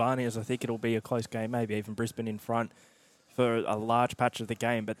process as Barney, as I think it'll be a close game, maybe even Brisbane in front for a large patch of the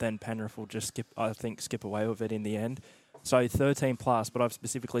game, but then Penrith will just skip away with it in the end. So 13+, but I've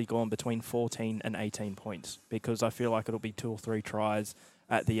specifically gone between 14 and 18 points because I feel like it'll be 2 or 3 tries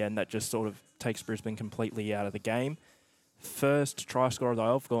at the end that just sort of takes Brisbane completely out of the game. first try scorer that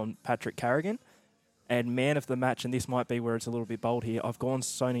I've gone Patrick Carrigan. And man of the match, and this might be where it's a little bit bold here, I've gone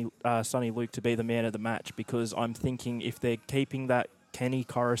Sonny Luke to be the man of the match because I'm thinking if they're keeping that Kenny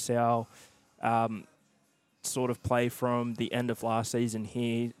Coruscant sort of play from the end of last season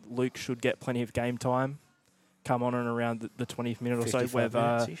here, Luke should get plenty of game time, come on and around the 20th minute or so, 55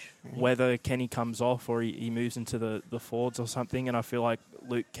 minutes-ish, whether Kenny comes off or he moves into the forwards or something. And I feel like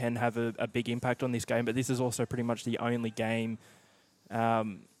Luke can have a big impact on this game, but this is also pretty much the only game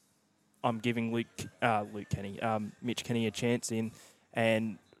I'm giving Mitch Kenny a chance in.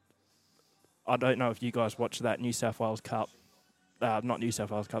 And I don't know if you guys watched that New South Wales Cup, not New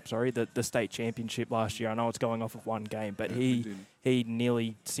South Wales Cup, sorry, the state championship last year. I know it's going off of one game, but he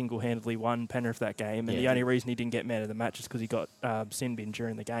nearly single-handedly won Penrith that game. And the only reason he didn't get man of the match is because he got sin bin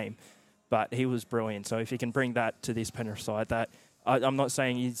during the game. But he was brilliant. So if he can bring that to this Penrith side, I'm not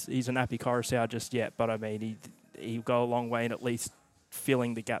saying he's an Appy Coruscant just yet, but I mean, he'll go a long way in at least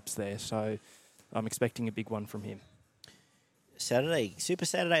filling the gaps there. So I'm expecting a big one from him. Saturday, Super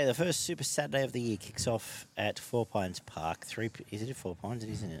Saturday, the first Super Saturday of the year kicks off at Four Pines Park. Is it at Four Pines? It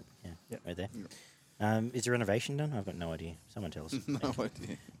is, isn't it? Yeah, Yep. Right there. Is the renovation done? I've got no idea. Someone tell us. No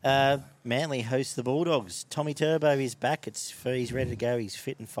idea. Manly hosts the Bulldogs. Tommy Turbo is back. He's ready to go. He's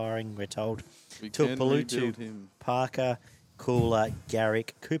fit and firing, we're told. We can Tupalutu, rebuild him. Parker, Cooler,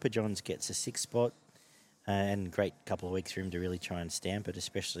 Garrick. Cooper Johns gets a 6th spot. And great couple of weeks for him to really try and stamp it,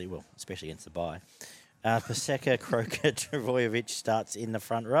 especially against the bye. Paseka, Croker, Travojevic starts in the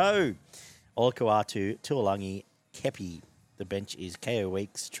front row. Olakau'atu, Tuolangi, Kepi. The bench is KO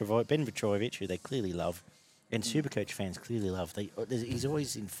Weeks, Ben Petrovic, who they clearly love, and Supercoach fans clearly love. He's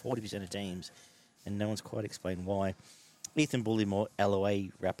always in 40% of teams, and no one's quite explained why. Ethan Bullymore, LOA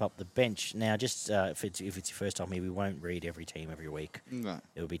wrap up the bench. Now, just if it's your first time here, we won't read every team every week. No.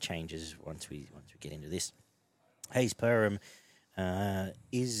 There will be changes once we get into this. Hayes Perham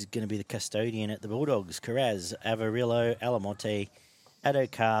is going to be the custodian at the Bulldogs. Carraz, Avarillo, Alamonte,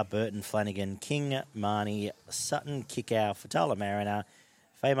 Addo-Carr, Burton, Flanagan, King, Marnie, Sutton, Kickow, Fatala Mariner.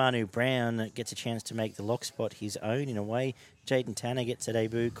 Faemanu Brown gets a chance to make the lock spot his own in a way. Jaden Tanner gets a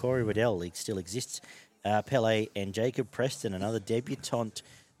debut. Corey Waddell still exists. Pele and Jacob Preston, another debutant.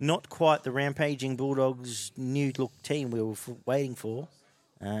 Not quite the rampaging Bulldogs new look team we were waiting for.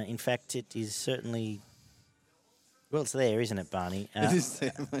 In fact, it is certainly... Well, it's there, isn't it, Barney? It is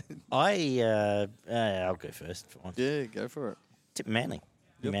there, mate. I'll go first. Yeah, go for it. Tip Manly.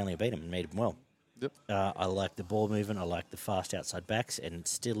 Yep. Manly beat them and made them well. Yep. I like the ball movement. I like the fast outside backs, and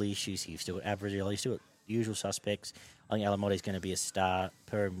still issues. You've still got Aboriginal. You've still got usual suspects. I think Alamote's going to be a star.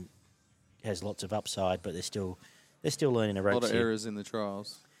 Perham has lots of upside, but they're still learning the ropes. A lot of here. errors in the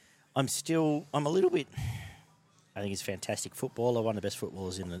trials. I'm a little bit. I think he's a fantastic footballer, one of the best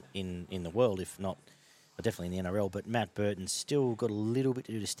footballers in the world, if not, well, definitely in the NRL. But Matt Burton's still got a little bit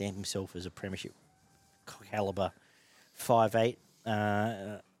to do to stamp himself as a premiership caliber 5'8".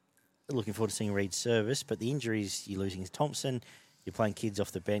 Looking forward to seeing Reed's service, but the injuries you're losing is Thompson. You're playing kids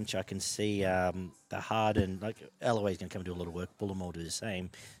off the bench. I can see the hard and like Alloway's going to come and do a lot of work. Bullimore will do the same,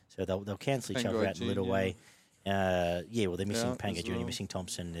 so they'll cancel each other out in a little way. They're missing Panga Jr., missing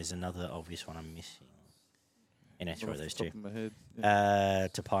Thompson. There's another obvious one I'm missing. And that's right, those two. Top of my head. Yeah.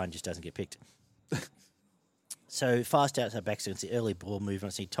 Tapine just doesn't get picked. So fast outside backs against the early ball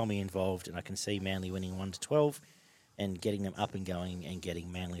movement. I see Tommy involved, and I can see Manly winning 1-12 and getting them up and going and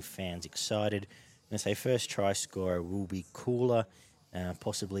getting Manly fans excited. I'm going to say first try scorer will be Cooler,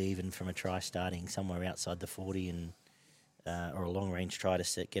 possibly even from a try starting somewhere outside the 40 and or a long range try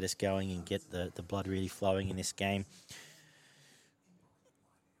to get us going and get the blood really flowing in this game.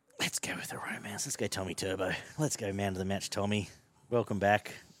 Let's go with the romance. Let's go Tommy Turbo. Let's go man of the match, Tommy. Welcome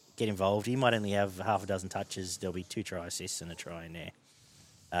back. Get involved. He might only have half a dozen touches. There'll be 2 try assists and a try in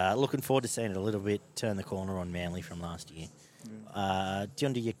there. Looking forward to seeing it a little bit turn the corner on Manly from last year. Do you want to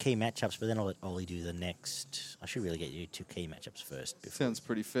do your key matchups, but then I'll let Ollie do the next. I should really get you 2 key matchups first. Sounds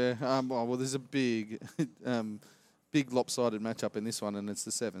pretty fair. Well, there's a big lopsided matchup in this one, and it's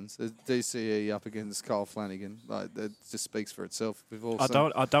the Sevens. There's DCE up against Kyle Flanagan. Like that just speaks for itself. I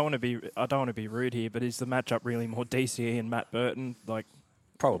don't want to be rude here, but is the matchup really more DCE and Matt Burton? Like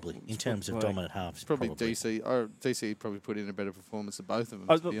probably in terms of dominant halves. Probably DC. DC probably put in a better performance than both of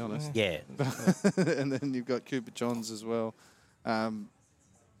them, to be honest. Yeah. And then you've got Cooper Johns as well.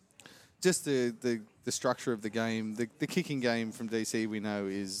 Just the structure of the game, the kicking game from DC we know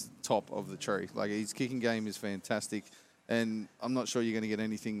is top of the tree. Like his kicking game is fantastic, and I'm not sure you're going to get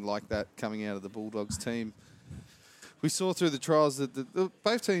anything like that coming out of the Bulldogs team. We saw through the trials that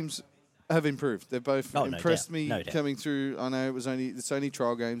both teams have improved. They've both impressed me coming through. I know it's only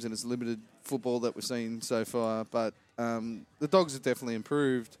trial games and it's limited football that we've seen so far, but the Dogs have definitely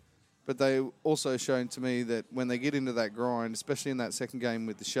improved, but they also shown to me that when they get into that grind, especially in that second game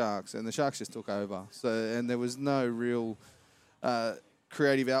with the Sharks, and the Sharks just took over. And there was no real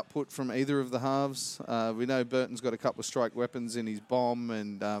creative output from either of the halves. We know Burton's got a couple of strike weapons in his bomb,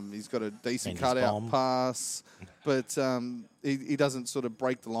 and he's got a decent cutout pass, but he doesn't sort of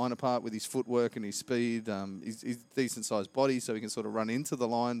break the line apart with his footwork and his speed. He's decent-sized body, so he can sort of run into the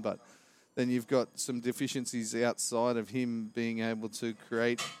line, but then you've got some deficiencies outside of him being able to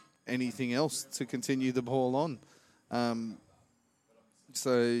create anything else to continue the ball on.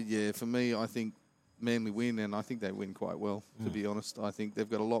 For me, I think Manly win, and I think they win quite well, to be honest. I think they've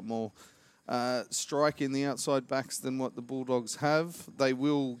got a lot more strike in the outside backs than what the Bulldogs have. They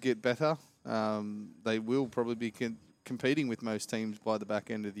will get better. They will probably be competing with most teams by the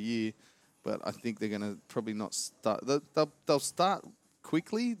back end of the year, but I think they're going to probably not start. They'll start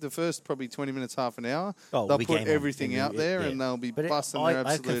quickly, the first probably 20 minutes, half an hour. They'll put everything out there, and they'll be busting their absolute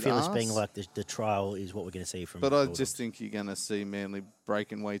I can feel arse. this being like the trial is what we're going to see from. But I just think you're going to see Manly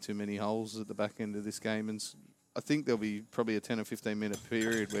breaking way too many holes at the back end of this game, and I think there'll be probably a 10 or 15 minute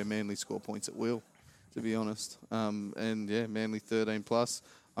period where Manly score points at will, to be honest. Manly 13 plus.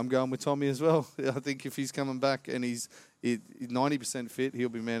 I'm going with Tommy as well. I think if he's coming back and he's 90% fit, he'll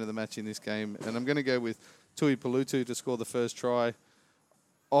be man of the match in this game. And I'm going to go with Tui Palutu to score the first try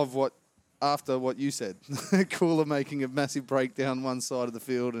after what you said. Cooler making a massive breakdown one side of the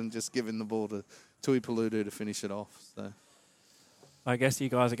field and just giving the ball to Tui Palutu to finish it off. So I guess you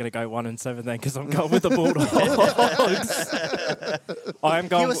guys are going to go 1-7 then, because I'm going with the Bulldogs.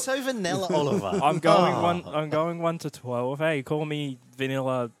 You were so vanilla, Oliver. I'm going 1-12. Hey, call me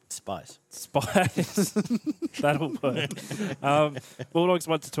vanilla Spice. That'll work. Bulldogs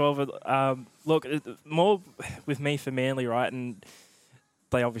 1-12. Look, more with me for Manly, right? And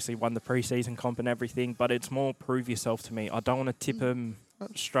they obviously won the preseason comp and everything, but it's more prove yourself to me. I don't want to tip them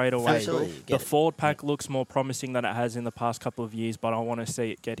straight away. Absolutely. The forward pack looks more promising than it has in the past couple of years, but I want to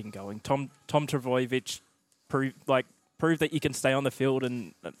see it getting going. Tom Trbojevic prove that you can stay on the field,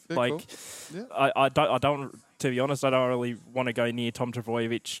 and cool. Yeah. I don't, to be honest, I don't really want to go near Tom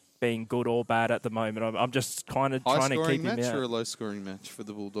Trbojevic being good or bad at the moment. I'm just kind of trying to keep him out. High-scoring match or a low-scoring match for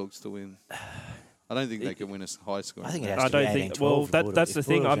the Bulldogs to win? I don't think they can win a high-scoring. I think it match. has to be 18-12 Well, for Bulldogs. that's the If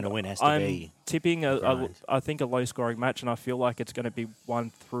thing. Bulldogs are gonna win, it has to I'm be tipping grind. I think a low-scoring match, and I feel like it's going to be won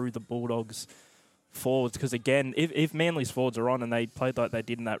through the Bulldogs forwards, because again, if Manly's forwards are on and they played like they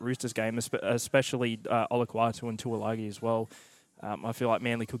did in that Roosters game, especially Olakwatu and Tuolagi as well, I feel like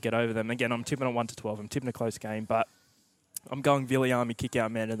Manly could get over them. Again, I'm tipping a 1-12. I'm tipping a close game, but I'm going Viliami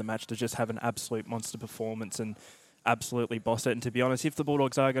kick-out man of the match to just have an absolute monster performance and absolutely boss it. And to be honest, if the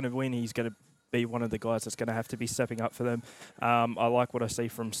Bulldogs are going to win, he's going to be one of the guys that's going to have to be stepping up for them. I like what I see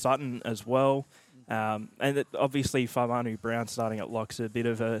from Sutton as well. And obviously, Farmanu Brown starting at lock's a bit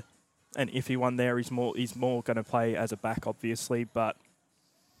of an iffy one there. He's more going to play as a back, obviously, but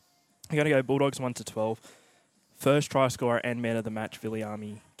I'm going to go Bulldogs 1-12. First try scorer and man of the match,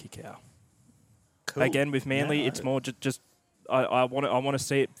 Viliami Kikau. Cool. Again, with Manly, it's more just I want to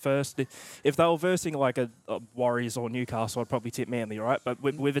see it first. If they were versing like a Warriors or Newcastle, I'd probably tip Manly, right? But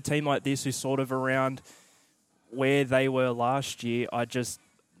with a team like this who's sort of around where they were last year, I just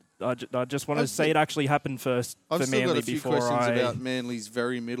want to see it actually happen first for Manly. I've still got a few questions about about Manly's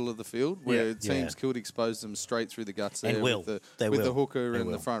very middle of the field, where teams could expose them straight through the guts there with the hooker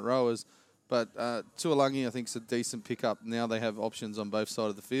and the front rowers. But Tuolagi, I think, is a decent pickup. Now they have options on both sides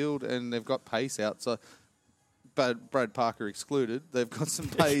of the field, and they've got pace out. So, but Brad Parker excluded. They've got some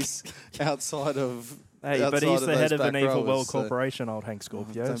pace outside of. Hey, outside but he's of the head those of an back evil rowers, world so corporation, old Hank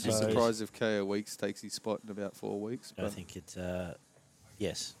Scorpio. Don't be surprised if K.O. Weeks takes his spot in about 4 weeks. I think it's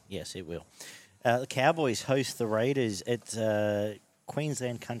yes, it will. The Cowboys host the Raiders at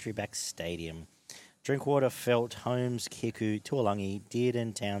Queensland Countryback Stadium. Drinkwater, Felt, Holmes, Kiku, Tuolungi,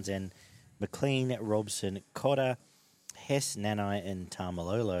 Dearden, Townsend, McLean, Robson, Cotter, Hess, Nanai, and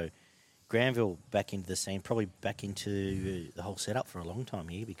Tamalolo. Granville back into the scene, probably back into the whole setup for a long time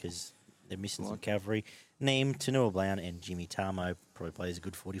here because they're missing some cavalry. Neem, Tanua Brown, and Jimmy Tamo probably plays a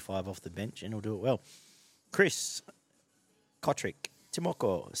good 45 off the bench and he'll do it well. Chris, Kotrick,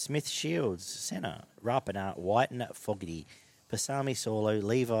 Timoko, Smith, Shields, Senna, Rapana, Whiten, Fogarty, Pasami Solo,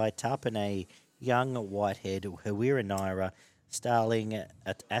 Levi, Tarpanay, Young, Whitehead, Hawira Naira, Starling,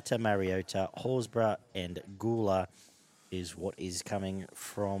 Atta Mariota, Horsburgh, and Gula is what is coming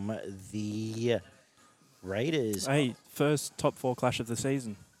from the Raiders. Hey, first top 4 clash of the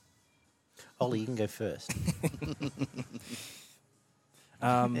season. Ollie, you can go first.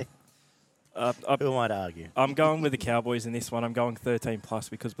 Who am I to argue? I'm going with the Cowboys in this one. I'm going 13 plus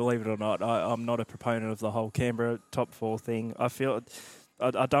because, believe it or not, I'm not a proponent of the whole Canberra top 4 thing. I feel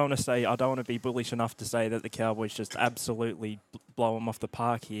I don't want to be bullish enough to say that the Cowboys just absolutely blow them off the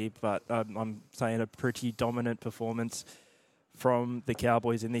park here, but I'm saying a pretty dominant performance from the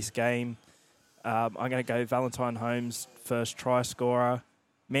Cowboys in this game. I'm going to go Valentine Holmes, first try scorer.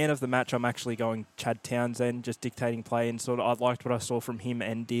 Man of the match, I'm actually going Chad Townsend, just dictating play, and sort of I liked what I saw from him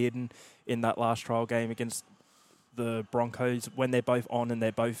and Dearden in that last trial game against the Broncos when they're both on and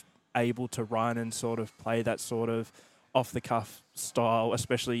they're both able to run and sort of play that sort of off-the-cuff style,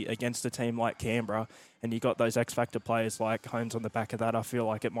 especially against a team like Canberra. And you got those X-Factor players like Holmes on the back of that. I feel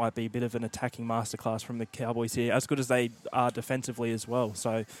like it might be a bit of an attacking masterclass from the Cowboys here, as good as they are defensively as well.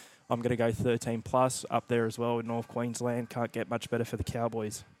 So I'm going to go 13 plus up there as well in North Queensland. Can't get much better for the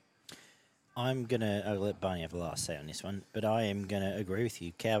Cowboys. I'll let Barney have the last say on this one, but I am going to agree with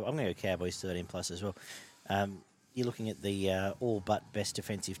you. I'm going to go Cowboys 13 plus as well. You're looking at the all but best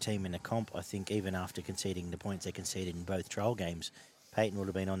defensive team in the comp. I think even after conceding the points they conceded in both trial games, Peyton would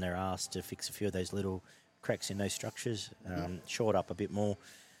have been on their arse to fix a few of those little cracks in those structures, short up a bit more.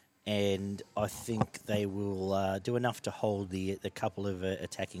 And I think they will do enough to hold the couple of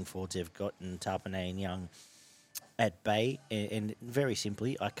attacking forwards they've got in Tarpanay and Young at bay. And very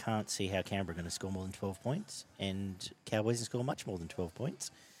simply, I can't see how Canberra are going to score more than 12 points, and Cowboys can score much more than 12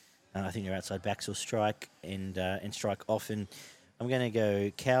 points. I think their outside backs will strike and strike often. I'm going to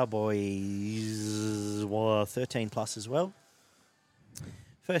go Cowboys 13 plus as well.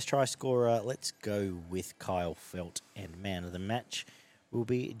 First try scorer, let's go with Kyle Felt, and man of the match will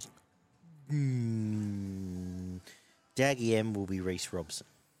be Daggy M will be Reece Robson.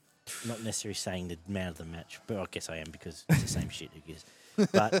 Not necessarily saying the man of the match, but I guess I am because it's the same shit, I guess.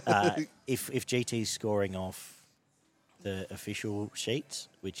 But if GT's scoring off the official sheets,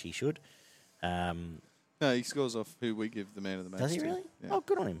 which he should, No, he scores off who we give the man of the match. does he to. really? Yeah. Oh,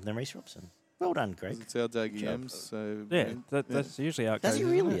 good on him. Then Reece Robson. Well done, Greg. It's our Daggy job. M's, so Yeah, that's usually how it Does goes. he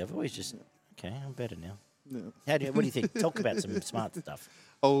isn't really? it? I've always just... Okay, I'm better now. Yeah. What do you think? Talk about some smart stuff.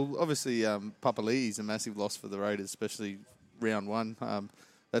 Oh, obviously, Papali'i is a massive loss for the Raiders, especially round one.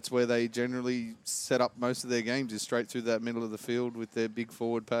 That's where they generally set up most of their games, is straight through that middle of the field with their big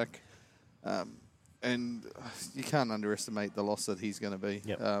forward pack. And you can't underestimate the loss that he's going to be.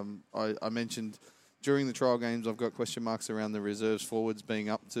 Yep. I mentioned during the trial games, I've got question marks around the reserves forwards being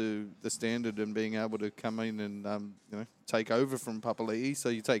up to the standard and being able to come in and take over from Papali'i. So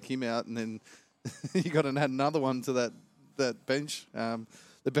you take him out, and then you got to add another one to that bench.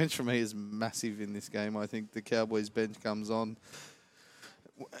 The bench for me is massive in this game. I think the Cowboys bench comes on,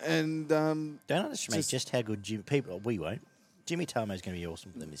 and Don't underestimate just how good we won't. Jimmy Tamo's going to be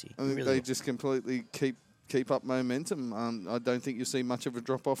awesome for them this year. I think Really they will. just completely keep up momentum. I don't think you'll see much of a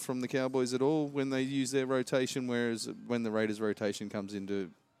drop off from the Cowboys at all when they use their rotation. Whereas when the Raiders' rotation comes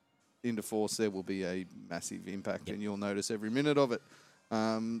into force, there will be a massive impact, and you'll notice every minute of it.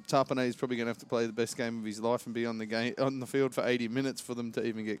 Tarpanay is probably going to have to play the best game of his life and be on the field for 80 minutes for them to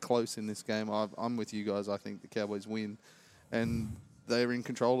even get close in this game. I'm with you guys. I think the Cowboys win, and they're in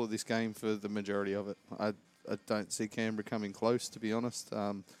control of this game for the majority of it. I don't see Canberra coming close, to be honest.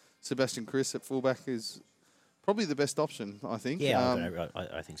 Sebastian Chris at fullback is probably the best option, I think. Yeah,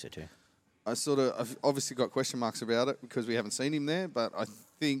 I think so too. I've obviously got question marks about it because we haven't seen him there, but I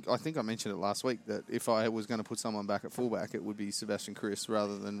think I mentioned it last week that if I was going to put someone back at fullback, it would be Sebastian Chris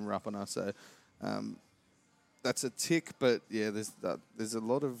rather than Rapana. So that's a tick, but yeah, there's a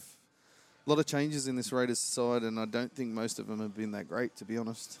lot of changes in this Raiders side, and I don't think most of them have been that great, to be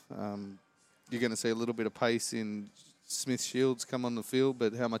honest. You're going to see a little bit of pace in Smith Shields come on the field,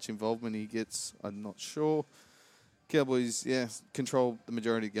 but how much involvement he gets, I'm not sure. Cowboys, control the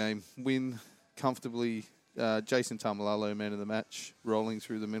majority of the game, win comfortably. Jason Tamalalo, man of the match, rolling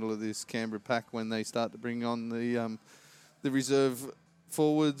through the middle of this Canberra pack when they start to bring on the reserve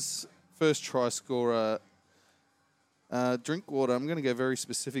forwards. First try scorer, Drinkwater. I'm going to go very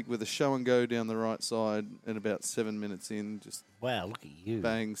specific with a show and go down the right side, and about 7 minutes in, just Wow, look at you.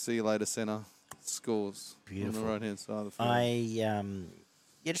 bang, see you later, centre, scores Beautiful. on the right hand side of the field.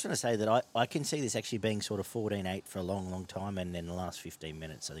 I just want to say that I can see this actually being sort of 14-8 for a long, long time, and then the last 15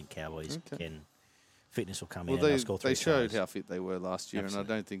 minutes, I think Cowboys fitness will come in and they'll score 3 they showed tries. how fit they were last year, Absolutely.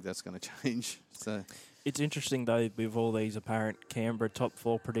 and I don't think that's going to change. So It's interesting, though, with all these apparent Canberra top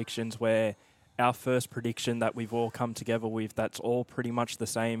 4 predictions where our first prediction that we've all come together with, that's all pretty much the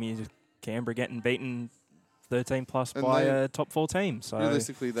same, is Canberra getting beaten 13 plus And by they- a top 4 team. So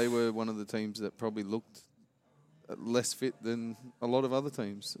realistically, they were one of the teams that probably looked less fit than a lot of other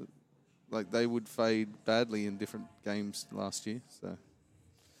teams. Like, they would fade badly in different games last year. So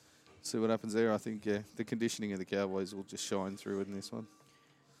see what happens there. I think, the conditioning of the Cowboys will just shine through in this one.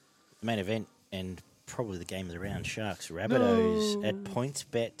 The main event and probably the game of the round, Sharks Rabbitohs at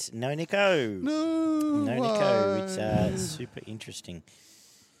PointsBet. No, Nico. No, Nico. It's super interesting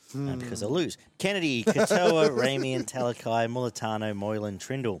because they'll lose. Kennedy, Katoa, Ramey and Talakai, Mulatano, Moylan,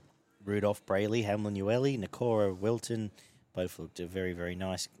 Trindle, Rudolph, Brayley, Hamlin, Ueli, Nakora, Wilton. Both looked very, very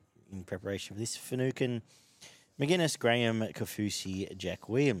nice in preparation for this. Finucane, McGuinness, Graham, Kafusi, Jack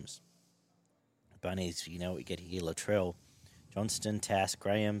Williams. Bunnies, you know what you get here. Latrell, Johnston, Tass,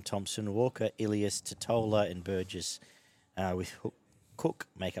 Graham, Thompson, Walker, Ilias, Totola and Burgess with Cook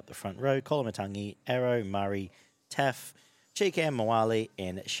make up the front row. Kolomatangi, Arrow, Murray, Taff, Cheekam, Mawali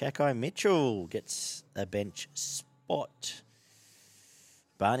and Shakai Mitchell gets a bench spot.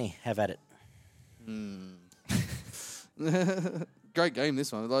 Barney, have at it. Great game,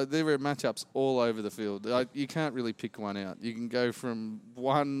 this one. Like, there were matchups all over the field. Like, you can't really pick one out. You can go from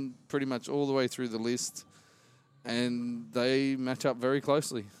one pretty much all the way through the list, and they match up very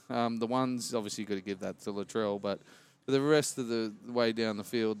closely. The ones, obviously, you've got to give that to Latrell, but for the rest of the way down the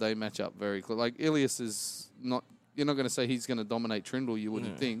field, they match up very close. Like, Ilias is not... You're not going to say he's going to dominate Trindle, you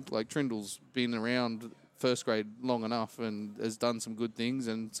wouldn't think. Like, Trindle's been around first grade long enough and has done some good things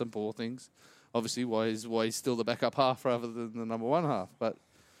and some poor things. Obviously, why he's still the backup half rather than the number one half. But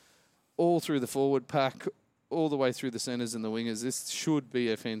all through the forward pack, all the way through the centres and the wingers, this should be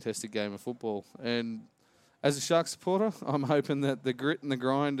a fantastic game of football. And as a Sharks supporter, I'm hoping that the grit and the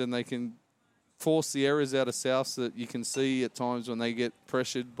grind and they can force the errors out of Souths that you can see at times when they get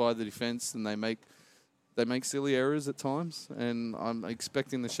pressured by the defence and they make silly errors at times. And I'm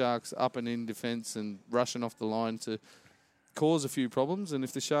expecting the Sharks up and in defence and rushing off the line to cause a few problems. And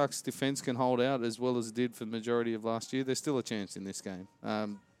if the Sharks' defence can hold out as well as it did for the majority of last year, there's still a chance in this game.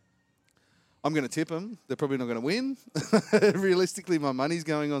 I'm going to tip them. They're probably not going to win. Realistically, my money's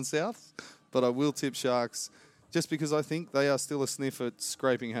going on South, but I will tip Sharks just because I think they are still a sniff at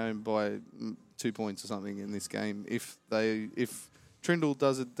scraping home by 2 points or something in this game. If Trindle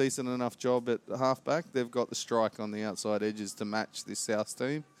does a decent enough job at halfback, they've got the strike on the outside edges to match this South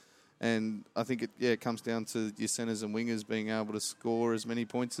team. And I think it comes down to your centres and wingers being able to score as many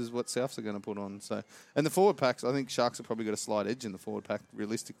points as what Souths are going to put on. So, and the forward packs, I think Sharks have probably got a slight edge in the forward pack,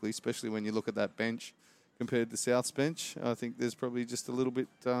 realistically, especially when you look at that bench compared to South's bench. I think there's probably just a little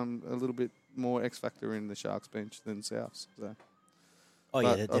bit more X factor in the Sharks bench than South's. So. Oh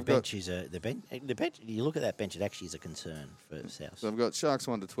yeah, the bench is the bench. You look at that bench; it actually is a concern for South. So I've got Sharks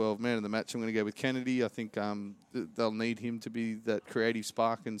 1-12. Man of the match, I'm going to go with Kennedy. I think they'll need him to be that creative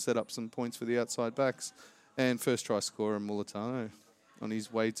spark and set up some points for the outside backs. And first try scorer Mulatano on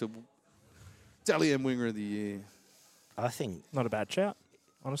his way to Dally M Winger of the Year. I think Not a bad shout,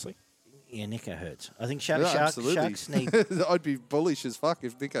 honestly. Yeah, Nico hurts. I think Absolutely. Sharks need. I'd be bullish as fuck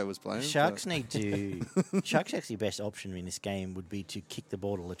if Nico was playing. Sharks need to. Sharks' actually best option in this game would be to kick the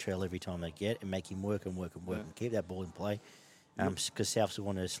ball to Latrell every time they get and make him work and keep that ball in play. Because Souths will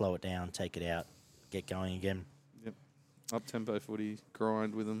want to slow it down, take it out, get going again. Yep. Up tempo footy,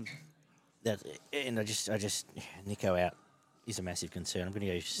 grind with them. And I just Nico out is a massive concern. I'm going to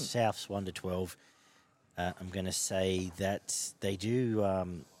go Souths 1-12. I'm going to say that they do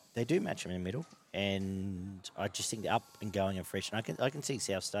match them in the middle, and I just think they're up and going and fresh. And I can see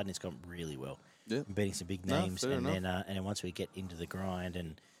South starting this comp really well, beating some big names, and then once we get into the grind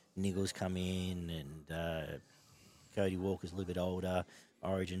and Niggles come in and Cody Walker's a little bit older,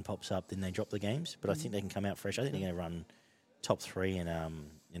 Origin pops up, then they drop the games. But I think they can come out fresh. I think they're going to run top 3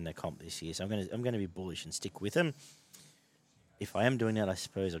 in the comp this year. So I'm going to be bullish and stick with them. If I am doing that, I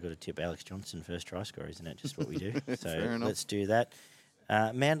suppose I've got to tip Alex Johnson first try scorer, isn't it? Just what we do. So let's do that.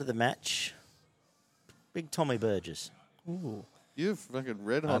 Man of the match, big Tommy Burgess. Ooh. You're fucking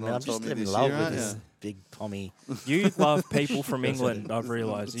red hot on I'm just Tommy in this love year, with aren't this you? big Tommy. You love people from England, I've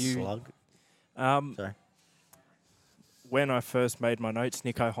realised. Slug. Sorry. When I first made my notes,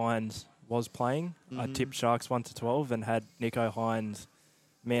 Nico Hines was playing. I tipped Sharks 1-12 and had Nico Hines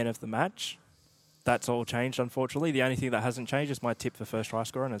man of the match. That's all changed, unfortunately. The only thing that hasn't changed is my tip for first try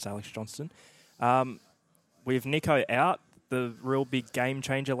scorer, and it's Alex Johnston. With Nico out, the real big game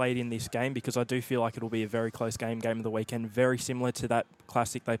changer late in this game, because I do feel like it'll be a very close game of the weekend, very similar to that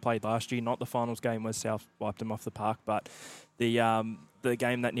classic they played last year. Not the finals game where South wiped them off the park, but the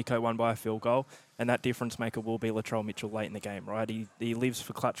game that Nico won by a field goal, and that difference maker will be Latrell Mitchell late in the game, right? He lives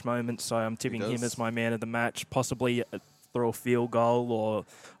for clutch moments, so I'm tipping him as my man of the match, possibly through a field goal or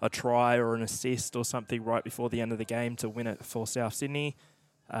a try or an assist or something right before the end of the game to win it for South Sydney.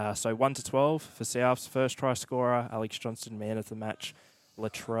 So 1-12 for South's first try scorer, Alex Johnston, man of the match,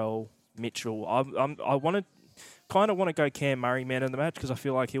 Latrell Mitchell. I want to kind of want to go Cam Murray man of the match because I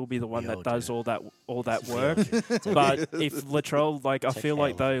feel like he'll be the one We that all does do. all that work. It's a But if Latrell, like I It's feel okay.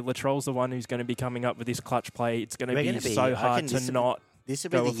 like though Latrell's the one who's going to be coming up with this clutch play, it's going to We're be gonna be- so I hard reckon to not. This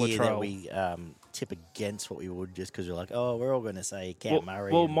will be go the with year that Latrell. we tip against what we would just because we're like, oh, we're all going to say Cam Well,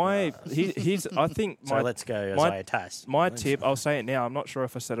 Murray. well and, my he's I think so my let's go my- Isaiah Tass. my tip. I'll say it now. I'm not sure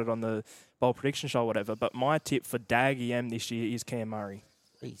if I said it on the bowl prediction show or whatever, but my tip for Dag EM this year is Cam Murray.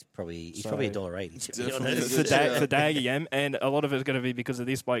 He's probably So- $1.80 to be Definitely. honest. For Dag EM, and a lot of it's going to be because of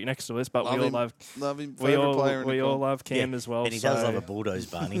this bloke next to us. But Love we all him. love Love him. we Favourite player all in we the all comp. love Cam Yeah, as well. And he does so- love a bulldoze,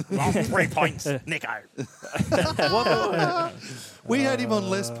 Barney. 3 points, Nico. We had him on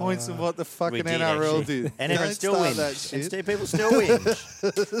less points than what the fucking did, NRL actually. did. And everyone Don't still start wins. that And shit. still, people still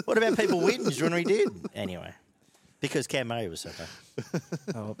whinge. What about people whinge when we did? Anyway, because Cam Murray was so bad.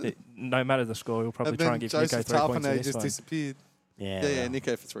 Oh, no matter the score, we'll probably And try then and give Joseph Nico 3 points in Tarpanay this just one. disappeared. Yeah, Yeah, well,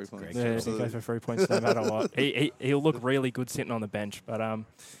 Nico for 3 points. Great. Yeah, Nico Absolutely. for 3 points no matter what. He'll look really good sitting on the bench. But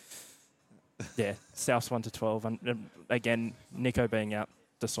yeah, South's 1 to 12, and again, Nico being out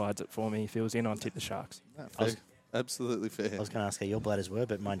decides it for me. If he was in, I'd tip the Sharks. No, I was- fair. Absolutely fair. I was going to ask how your bladders were,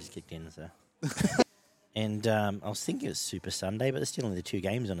 but mine just kicked in. So. And I was thinking it was Super Sunday, but there's still only the 2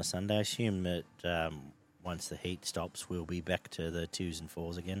 games on a Sunday. I assume that once the heat stops, we'll be back to the 2s and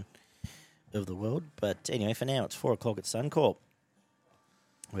 4s again of the world. But anyway, for now, it's 4 o'clock at Suncorp,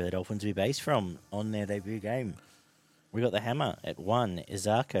 where the Dolphins will be based from on their debut game. We got the Hammer at 1,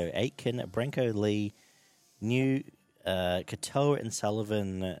 Izako, Aitken, Branko Lee, New, Katoa and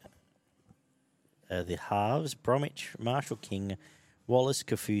Sullivan, the halves, Bromwich, Marshall King, Wallace,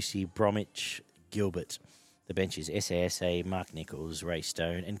 Kafusi, Bromwich, Gilbert. The benches, SASA, Mark Nichols, Ray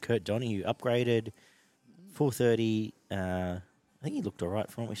Stone, and Kurt Donahue upgraded. 4:30. I think he looked all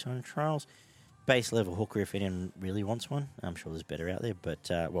right from what we saw in trials. Base level hooker if anyone really wants one. I'm sure there's better out there, but,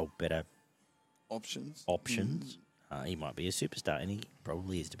 better Options. options. He might be a superstar, and he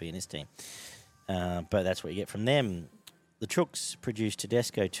probably is to be in this team. But that's what you get from them. The Trooks produced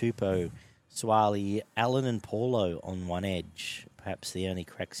Tedesco, Tupou, Swali, Allen and Paulo on one edge. Perhaps the only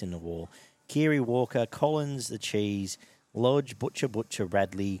cracks in the wall. Kiri Walker, Collins, the Cheese, Lodge, Butcher,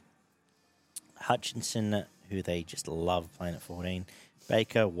 Radley, Hutchinson, who they just love playing at 14,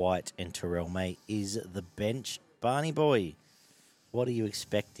 Baker, White, and Terrell May is the bench. Barney boy, what are you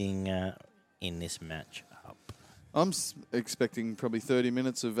expecting in this match up? I'm expecting probably 30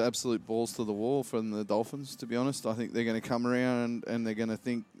 minutes of absolute balls to the wall from the Dolphins, to be honest. I think they're going to come around and they're going to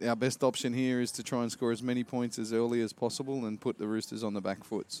think our best option here is to try and score as many points as early as possible and put the Roosters on the back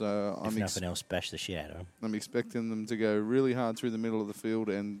foot. So If nothing else, bash the shit out of 'em. I'm expecting them to go really hard through the middle of the field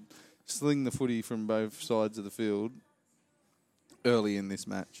and sling the footy from both sides of the field early in this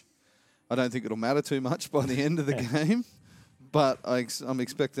match. I don't think it'll matter too much by the end of the game, but I'm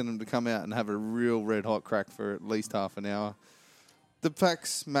expecting them to come out and have a real red-hot crack for at least half an hour. The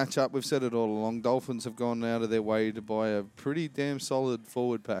packs match up. We've said it all along. Dolphins have gone out of their way to buy a pretty damn solid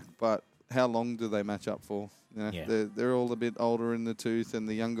forward pack, but how long do they match up for? You know, Yeah. they're all a bit older in the tooth, and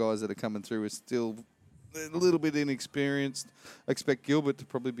the young guys that are coming through are still a little bit inexperienced. I expect Gilbert to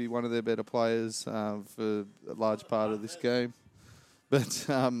probably be one of their better players for a large part of this game. But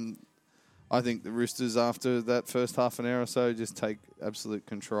I think the Roosters, after that first half an hour or so, just take absolute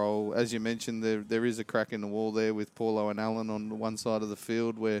control. As you mentioned, there is a crack in the wall there with Paulo and Allen on the one side of the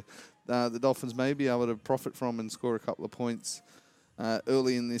field where the Dolphins may be able to profit from and score a couple of points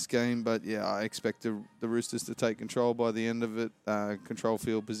early in this game. But, yeah, I expect the Roosters to take control by the end of it, control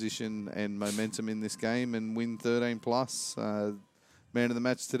field position and momentum in this game and win 13+. Man of the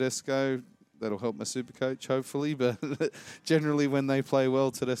match, Tedesco. That'll help my super coach, hopefully. But generally, when they play well,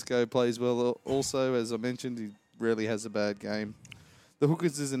 Tedesco plays well also. As I mentioned, he rarely has a bad game. The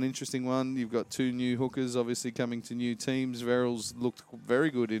hookers is an interesting one. You've got 2 new hookers, obviously, coming to new teams. Verrills looked very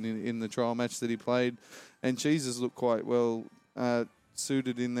good in the trial match that he played. And Cheeses looked quite well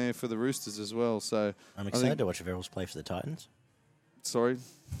suited in there for the Roosters as well. So I'm I excited think- to watch Verrills play for the Titans. Sorry,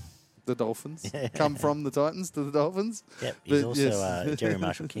 the Dolphins. Come from the Titans to the Dolphins. Yep, he's But also yes. Jerry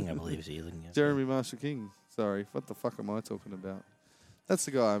Marshall King, I believe, is he looking at. Jeremy Marshall King. Sorry, what the fuck am I talking about? That's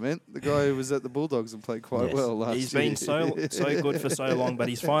the guy I meant. The guy who was at the Bulldogs and played quite Yes. well last He's year. been so good for so long, but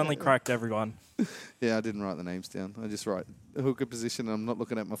he's finally cracked everyone. Yeah, I didn't write the names down. I just write the hooker position and I'm not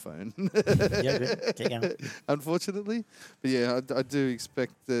looking at my phone. Yeah, good. Keep going. Unfortunately. But yeah, I do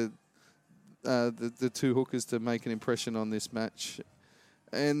expect the 2 hookers to make an impression on this match.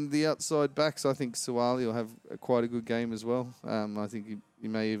 And the outside backs, I think Suwali will have quite a good game as well. I think he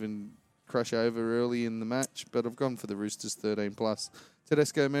may even crash over early in the match, but I've gone for the Roosters 13+.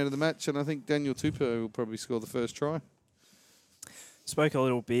 Tedesco man of the match, and I think Daniel Tupou will probably score the first try. Spoke a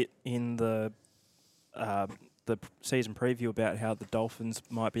little bit in the season preview about how the Dolphins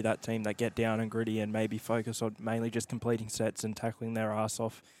might be that team that get down and gritty and maybe focus on mainly just completing sets and tackling their ass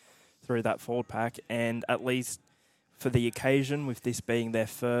off through that forward pack. And at least for the occasion, with this being their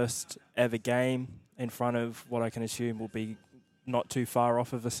first ever game in front of what I can assume will be not too far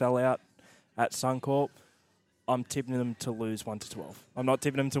off of a sellout at Suncorp, I'm tipping them to lose 1-12. I'm not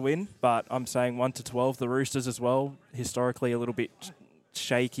tipping them to win, but I'm saying 1-12. The Roosters as well, historically a little bit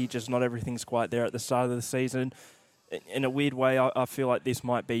shaky, just not everything's quite there at the start of the season. In a weird way, I feel like this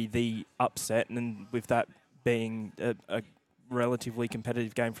might be the upset, and with that being a relatively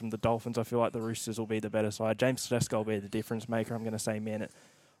competitive game from the Dolphins, I feel like the Roosters will be the better side. James Tedesco will be the difference maker. I'm going to say man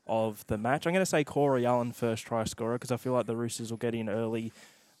of the match. I'm going to say Corey Allen first try scorer because I feel like the Roosters will get in early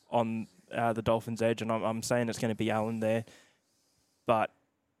on the Dolphins' edge, and I'm saying it's going to be Allen there, but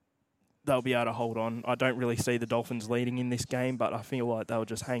they'll be able to hold on. I don't really see the Dolphins leading in this game, but I feel like they'll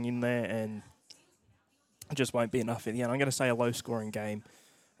just hang in there and it just won't be enough in the end. I'm going to say a low-scoring game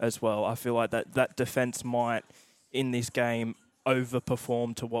as well. I feel like that defence might, in this game,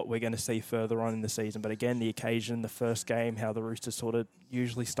 overperform to what we're going to see further on in the season. But again, the occasion, the first game, how the Roosters sort of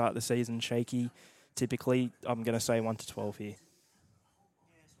usually start the season shaky, typically, I'm going to say 1-12 here.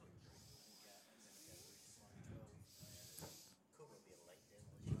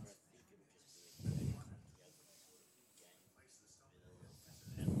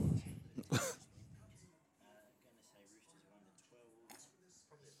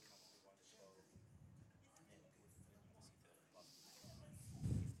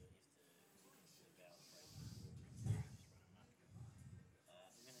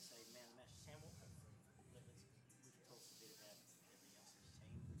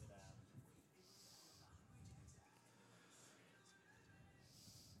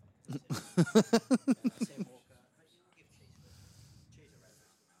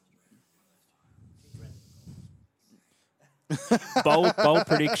 Bold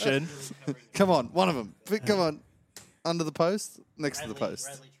prediction. Come on, one of them. Come on. Under the post, next to the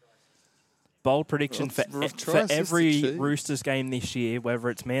post. Bold prediction for try every assist, Roosters game this year, whether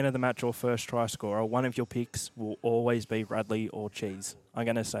it's man of the match or first try scorer, one of your picks will always be Radley or Cheese. I'm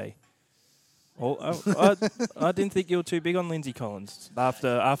going to say. I didn't think you were too big on Lindsay Collins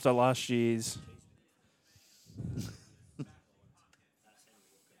after last year's.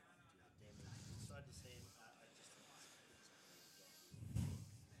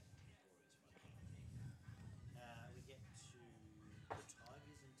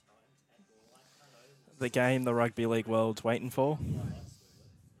 The game the Rugby League world's waiting for.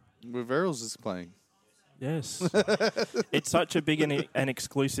 Where Verrills is playing. Yes. It's such a big and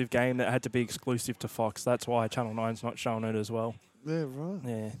exclusive game that had to be exclusive to Fox. That's why Channel 9's not showing it as well. Yeah, right.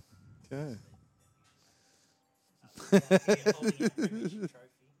 Yeah. Okay.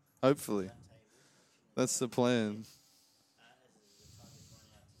 Hopefully. That's the plan.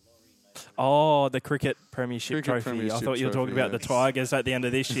 Oh, the cricket premiership Cricket trophy. I premiership thought you were talking trophy, about the Tigers at the end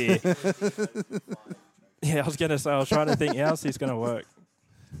of this year. Yeah, I was going to say, I was trying to think, how's this going to work?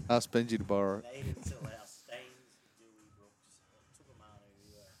 Ask Benji to borrow it.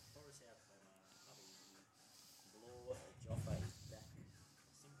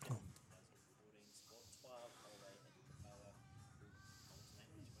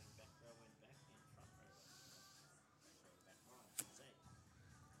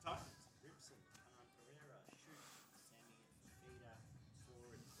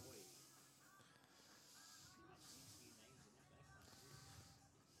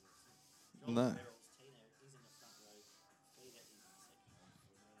 No.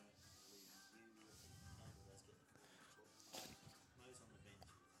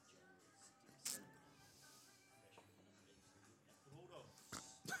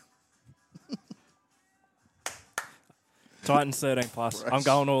 Titans 13 plus. I'm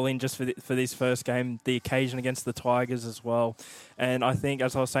going all in just for this first game. The occasion against the Tigers as well. And I think,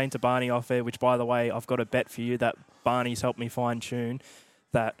 as I was saying to Barney off air, which, by the way, I've got a bet for you that Barney's helped me fine-tune,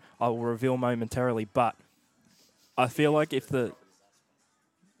 that I will reveal momentarily. But I feel like if the...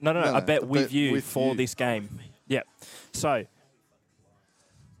 No, I bet with you for this game. Yeah. So...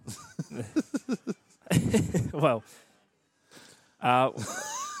 well...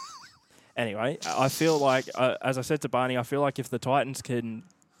 Anyway, I feel like, as I said to Barney, I feel like if the Titans can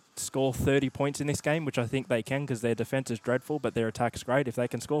score 30 points in this game, which I think they can because their defence is dreadful, but their attack's great. If they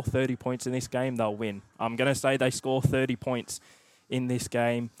can score 30 points in this game, they'll win. I'm going to say they score 30 points in this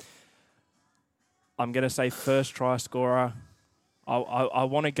game. I'm going to say first try scorer. I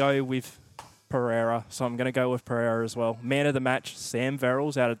want to go with Pereira, so I'm going to go with Pereira as well. Man of the match, Sam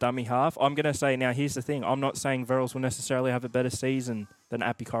Verrills out of dummy half. I'm going to say, now here's the thing, I'm not saying Verrills will necessarily have a better season than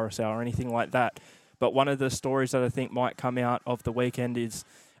Api Coruscant or anything like that, But one of the stories that I think might come out of the weekend is,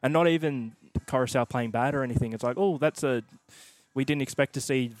 and not even Coruscant playing bad or anything, it's like, oh, we didn't expect to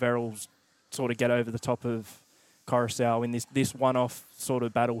see Verrills sort of get over the top of Coruscant in this one-off sort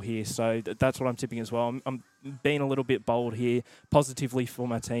of battle here. So that's what I'm tipping as well. I'm being a little bit bold here, positively for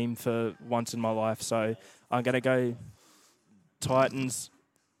my team for once in my life. So I'm going to go Titans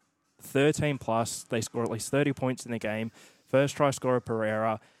 13 plus. They score at least 30 points in the game. First try scorer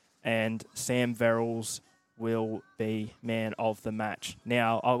Pereira, and Sam Verrills will be man of the match.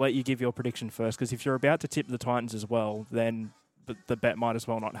 Now, I'll let you give your prediction first, because if you're about to tip the Titans as well, then the bet might as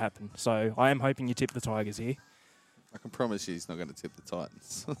well not happen. So I am hoping you tip the Tigers here. I can promise you he's not going to tip the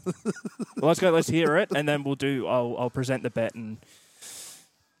Titans. Well, let's go. Let's hear it, and then I'll present the bet. And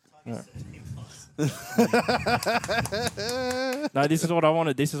no, this is what I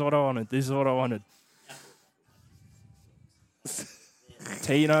wanted.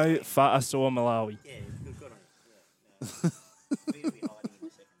 Tino Fa'asua Malawi.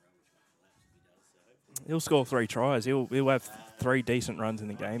 He'll score 3 tries. He'll have 3 decent runs in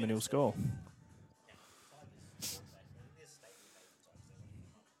the game, and he'll score.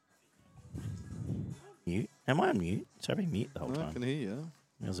 Mute? Am I on mute? Sorry, mute the whole No, I time. can hear you.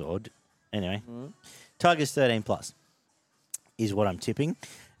 That was odd. Anyway, Tigers 13 plus is what I'm tipping.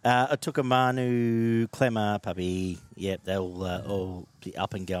 I took a Manu, Clemmer, Puppy. Yep, they'll all be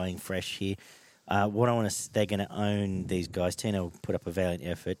up and going fresh here. What I want to, they're going to own these guys. Tina will put up a valiant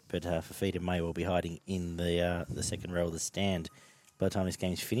effort, but Fafita May will be hiding in the second row of the stand by the time this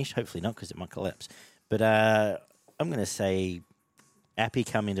game's finished. Hopefully not, because it might collapse. But I'm going to say Appy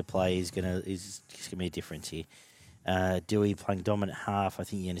come into play is going to be a difference here. Dewey playing dominant half. I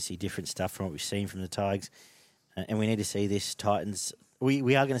think you're going to see different stuff from what we've seen from the Tigers. And we need to see this Titans.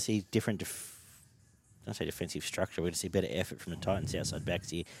 We are going to see different, don't say defensive structure. We're going to see better effort from the Titans outside backs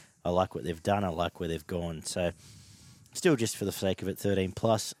here. I like what they've done. I like where they've gone. So, still just for the sake of it, 13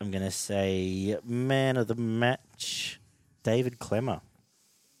 plus, I'm going to say man of the match, David Clemmer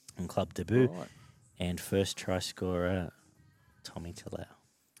on club debut. Right. And first try scorer, Tommy Talau.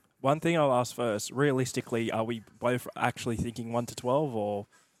 One thing I'll ask first, realistically, are we both actually thinking 1 to 12 or?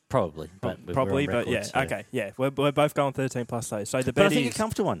 Probably. But Probably, we're on but yeah, record, so- okay, yeah. We're both going 13 plus though. So the But I bet think is... a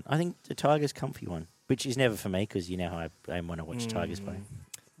comfy one. I think the Tigers comfy one, which is never for me because you know how I am when I watch Tigers play.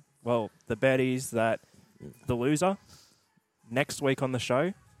 Well, the bet is that the loser next week on the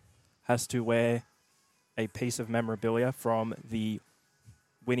show has to wear a piece of memorabilia from the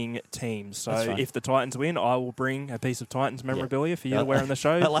winning team. So That's fine. if the Titans win, I will bring a piece of Titans memorabilia for you to wear on the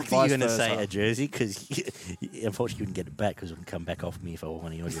show. I like that vice you're going to say versa. a jersey because unfortunately you wouldn't get it back because it would come back off me if I wore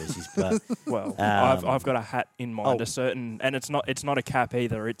one of your jerseys. But Well, Um, I've got a hat in mind, oh. a certain, and it's not a cap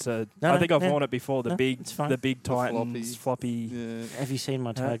either. It's a. No, I think I've no, worn it before. The no, big, it's fine. the big Titans floppy. Yeah. have you seen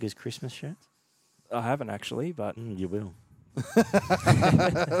my Tigers Christmas shirts? I haven't actually, but You will.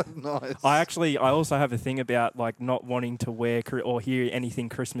 Nice. I also have a thing about like not wanting to wear or hear anything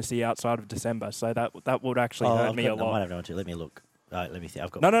Christmassy outside of December. So that would actually hurt me a I might lot. have known to. Let me look. Let me think.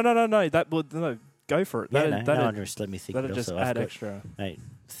 I've got. No. That would go for it. Yeah, That'd just let me think. that'd But just also, I've add got, extra. mate,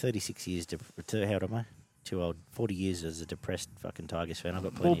 36 years. How old am I? Too old. 40 years as a depressed fucking Tigers fan. I've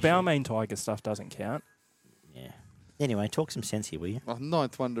got plenty Well, of shit. Balmain Tiger stuff doesn't count. Yeah. Anyway, talk some sense here, will you? Oh,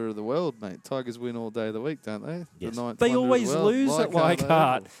 ninth wonder of the world, mate. Tigers win all day of the week, don't they? Yes. The ninth They wonder of always the world. lose at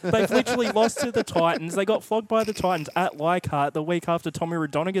Leichhardt. They've literally lost to the Titans. They got flogged by the Titans at Leichhardt the week after Tommy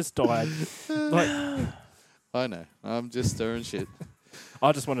Rodonigas died. Like, I know. I'm just stirring shit.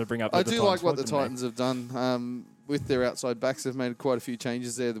 I just wanted to bring up. I that the do like what the Titans Titans have done with their outside backs. They've made quite a few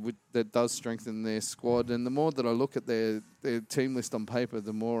changes there that does strengthen their squad. And the more that I look at their team list on paper,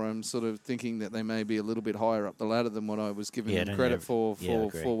 the more I'm sort of thinking that they may be a little bit higher up the ladder than what I was giving them credit for I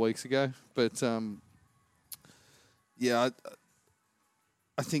agree. 4 weeks ago. But yeah,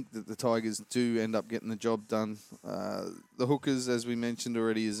 I think that the Tigers do end up getting the job done. The hookers, as we mentioned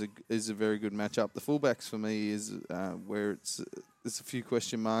already, is a very good matchup. The fullbacks for me is where it's a few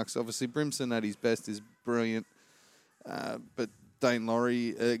question marks. Obviously, Brimson at his best is brilliant, but Dane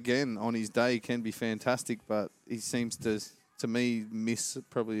Laurie again on his day can be fantastic. But he seems to me miss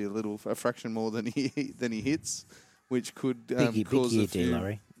probably a fraction more than he hits, which could cause a few.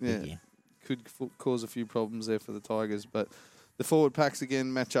 Laurie. Yeah, could cause a few problems there for the Tigers, but. The forward packs,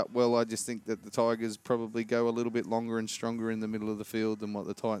 again, match up well. I just think that the Tigers probably go a little bit longer and stronger in the middle of the field than what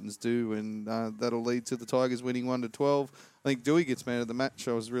the Titans do, and that'll lead to the Tigers winning 1 to 12. I think Dewey gets man of the match.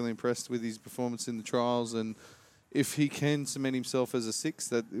 I was really impressed with his performance in the trials, and if he can cement himself as a 6,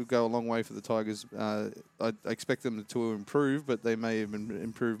 that will go a long way for the Tigers. I expect them to improve, but they may even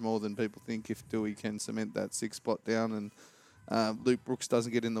improve more than people think if Dewey can cement that 6 spot down and Luke Brooks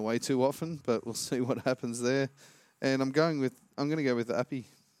doesn't get in the way too often, but we'll see what happens there. And I'm going to go with Appy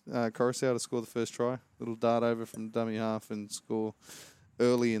Coruscant to score the first try. Little dart over from dummy half and score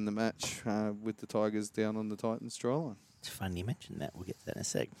early in the match with the Tigers down on the Titans try line. It's funny you mentioned that. We'll get to that in a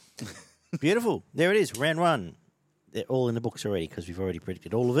sec. Beautiful. There it is, round one. They're all in the books already because we've already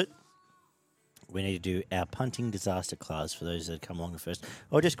predicted all of it. We need to do our punting disaster class for those that come along first.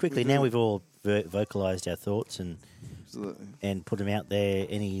 Oh, just quickly, now we've all vocalised our thoughts and Absolutely. and put them out there.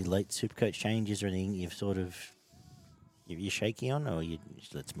 Any late Supercoach changes or anything you've sort of you're shaky on, or you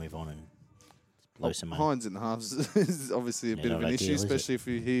just let's move on and blow some money? Hines in the halves is obviously a bit of not an ideal, issue, is it? especially if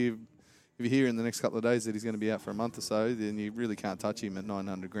you hear in the next couple of days that he's going to be out for a month or so. Then you really can't touch him at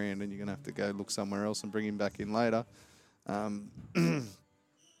 $900,000, and you're going to have to go look somewhere else and bring him back in later.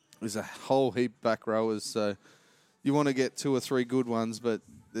 There's a whole heap back rowers, so you want to get 2 or 3 good ones, but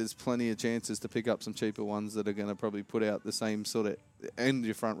there's plenty of chances to pick up some cheaper ones that are going to probably put out the same sort of, and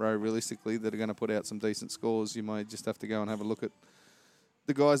your front row realistically, that are going to put out some decent scores. You might just have to go and have a look at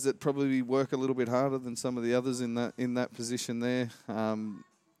the guys that probably work a little bit harder than some of the others in that position there.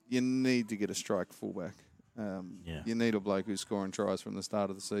 You need to get a strike fullback. You need a bloke who's scoring tries from the start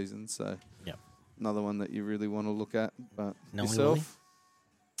of the season. So Yep. another one that you really want to look at. But No, yourself,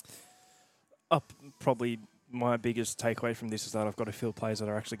 Probably my biggest takeaway from this is that I've got to field players that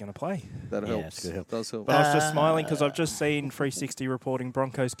are actually going to play. that Yeah, helps. it's good help. Does help. But I was just smiling because I've just seen 360 reporting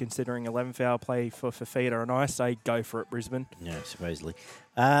Broncos considering 11th hour play for Fafita, and I say go for it, Brisbane. No, supposedly.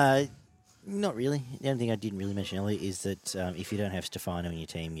 Not really. The only thing I didn't really mention earlier is that if you don't have Stefano in your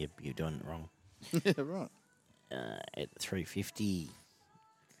team, you're doing it wrong. Yeah, right. At 350,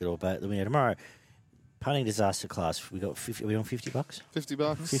 good or bad the winner tomorrow. Punting disaster class. We got 50. Are we on $50? $50.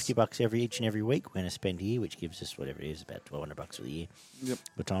 $50 each and every week. We're going to spend a year, which gives us whatever it is, about $1,200 for the year. Yep. By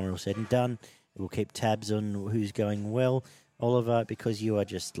the time we're all said and done, we'll keep tabs on who's going well. Oliver, because you are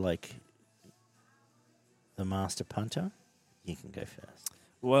just like the master punter, you can go first.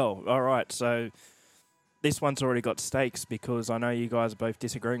 Well, all right. So this one's already got stakes because I know you guys are both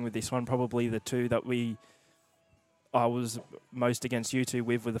disagreeing with this one. Probably the two that I was most against you two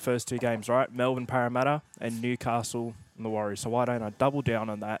with were the first 2 games, right? Melbourne Parramatta and Newcastle and the Warriors. So why don't I double down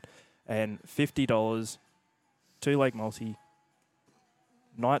on that and $50, 2-leg multi,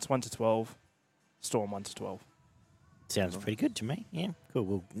 Knights 1-12, Storm 1-12. Sounds pretty good to me. Yeah,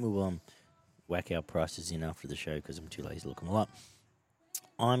 cool. We'll whack our prices in after the show because I'm too lazy to look them all up.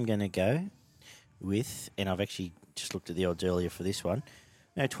 I'm going to go with, and I've actually just looked at the odds earlier for this one.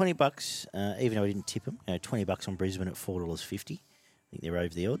 $20, even though I didn't tip them, $20 on Brisbane at $4.50. I think they're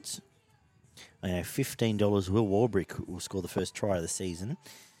over the odds. $15 Will Warbrick will score the first try of the season,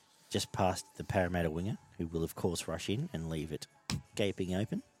 just past the Parramatta winger, who will, of course, rush in and leave it gaping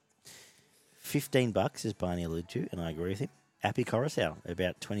open. $15, as Barney alluded to, and I agree with him. Appy Coruscant,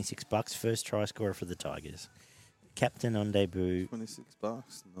 about $26, first try scorer for the Tigers. Captain on debut, $26.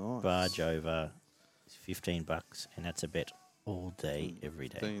 Nice. barge over, $15, and that's a bet all day, every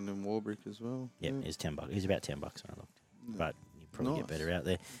day. Dean and Warbrick as well. Yep, it's $10. It was about $10 when I looked, but you probably get Nice. better out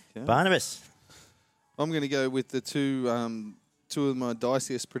there. Okay. Barnabas, I'm going to go with the two of my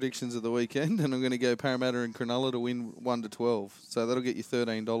diciest predictions of the weekend, and I'm going to go Parramatta and Cronulla to win 1-12. So that'll get you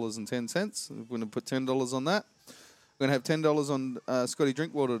 $13.10. I'm going to put $10 on that. I'm going to have $10 on Scotty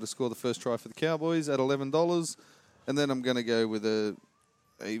Drinkwater to score the first try for the Cowboys at $11, and then I'm going to go with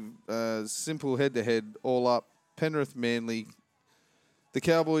a simple head-to-head all up Penrith, Manly, the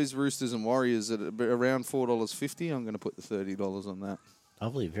Cowboys, Roosters, and Warriors at around $4.50. I'm going to put the $30 on that.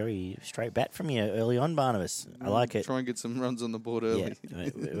 lovely, very straight bat from you early on, Barnabas. I like it. Try and get some runs on the board early. Yeah,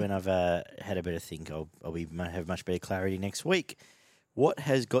 when I've had a better think, I'll have much better clarity next week. What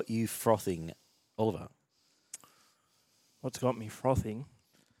has got you frothing, Oliver? What's got me frothing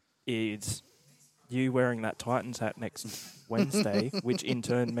is you wearing that Titans hat next Wednesday, which in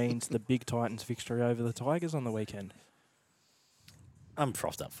turn means the big Titans victory over the Tigers on the weekend. I'm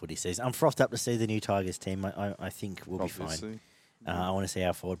frothed up footy season. I'm frothed up to see the new Tigers team. I think we'll be fine. Obviously. I want to see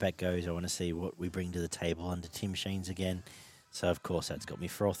how forward back goes. I want to see what we bring to the table under Tim Sheens again. So, of course, that's got me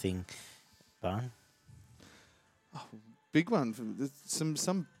frothing. Barn? Big one.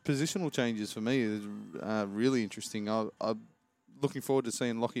 Some positional changes for me is really interesting. I'm looking forward to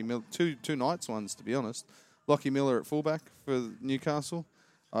seeing Lockie Miller. Two Knights ones, to be honest. Lockie Miller at fullback for Newcastle.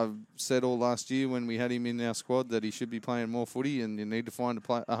 I've said all last year when we had him in our squad that he should be playing more footy and you need to find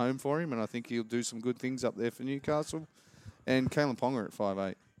a home for him, and I think he'll do some good things up there for Newcastle. And Kalen Ponga at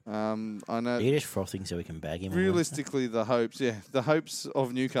 5'8". I know. Are you just frothing so we can bag him? Realistically, the hopes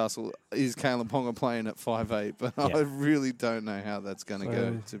of Newcastle is Kalen Ponga playing at 5'8", but Yeah. I really don't know how that's going to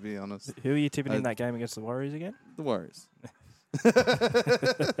go, to be honest. Who are you tipping in that game against the Warriors again? The Warriors.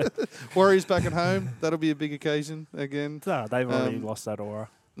 Warriors back at home. That'll be a big occasion again. No, they've already lost that aura.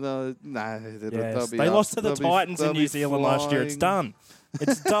 No, Yes. They lost to the Titans in New Zealand last year. It's done.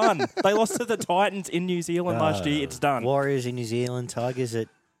 It's done. They lost to the Titans in New Zealand last year. It's done. Warriors in New Zealand, Tigers at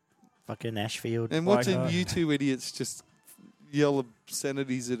fucking Ashfield. And watching you two idiots just yell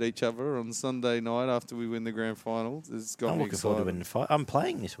obscenities at each other on Sunday night after we win the grand final has got I'm me looking forward to excited. winning the fight. I'm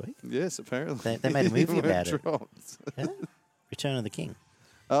playing this week. Yes, apparently. They made a movie You about weren't it. dropped. Yeah? Return of the King.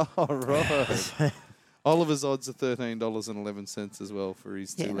 Oh, right. Oliver's odds are $13.11 as well for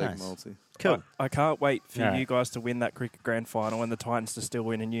his two-leg nice. multi. Cool. I can't wait for Yeah. you guys to win that cricket grand final and the Titans to still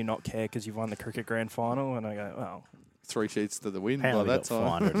win and you not care because you've won the cricket grand final. And I go, well, 3 sheets to the win Apparently by we that got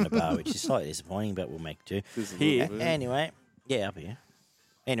time. 400 in the bar, which is slightly disappointing, but we'll make do. Just a Here. little bit. Anyway, yeah, up here.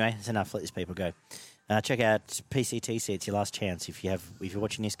 Anyway, that's enough. Let these people go. Check out PCTC. It's your last chance. If you're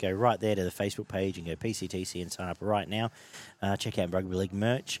watching this, go right there to the Facebook page and go PCTC and sign up right now. Check out Rugby League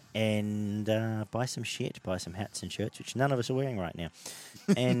merch and buy some shit. Buy some hats and shirts, which none of us are wearing right now.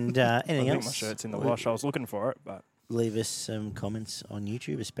 And I anything think else? my shirt's in the wash. I was looking for it, but Leave us some comments on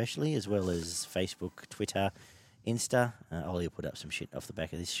YouTube, especially, as well as Facebook, Twitter, Insta. Ollie will put up some shit off the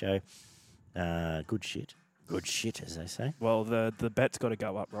back of this show. Good shit. Good shit, as they say. well, the bet's got to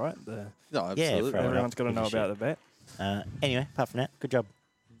go up, right? No, Yeah, absolutely. throw it up. Everyone's got to Give know a about the bet. Anyway, apart from that, good job.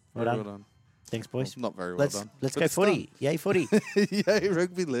 Well Very done. well done. Thanks, boys. Not very well Let's done. let's But go it's footy. Yay, footy. done. Yay,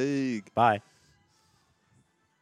 rugby league. Bye.